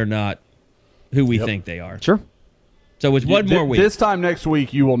if they are not who we think they are. Sure. So it's one more week. This time next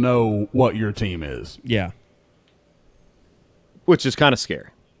week, you will know what your team is. Yeah. Which is kind of scary.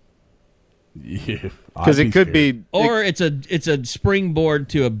 Yeah. Because it could be... Or it's a springboard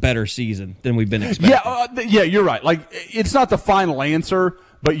to a better season than we've been expecting. Yeah, you're right. Like, it's not the final answer,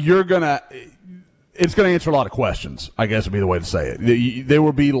 but it's going to answer a lot of questions, I guess would be the way to say it. There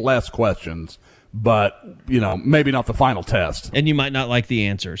will be less questions, but, maybe not the final test. And you might not like the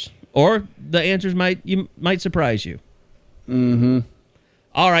answers. Or the answers might surprise you. Mm-hmm.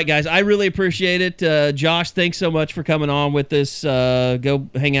 All right, guys. I really appreciate it. Josh, thanks so much for coming on with us. Go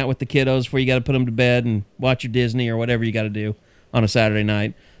hang out with the kiddos before you got to put them to bed and watch your Disney or whatever you got to do on a Saturday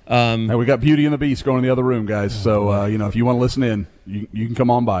night. Hey, we got Beauty and the Beast going in the other room, guys. So, if you want to listen in, you can come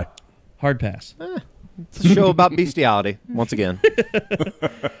on by. Hard pass. It's a show about bestiality, once again.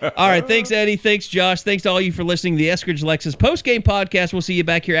 All right. Thanks, Eddie. Thanks, Josh. Thanks to all you for listening to the Eskridge Lexus postgame podcast. We'll see you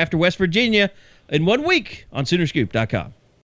back here after West Virginia in 1 week on Soonerscoop.com.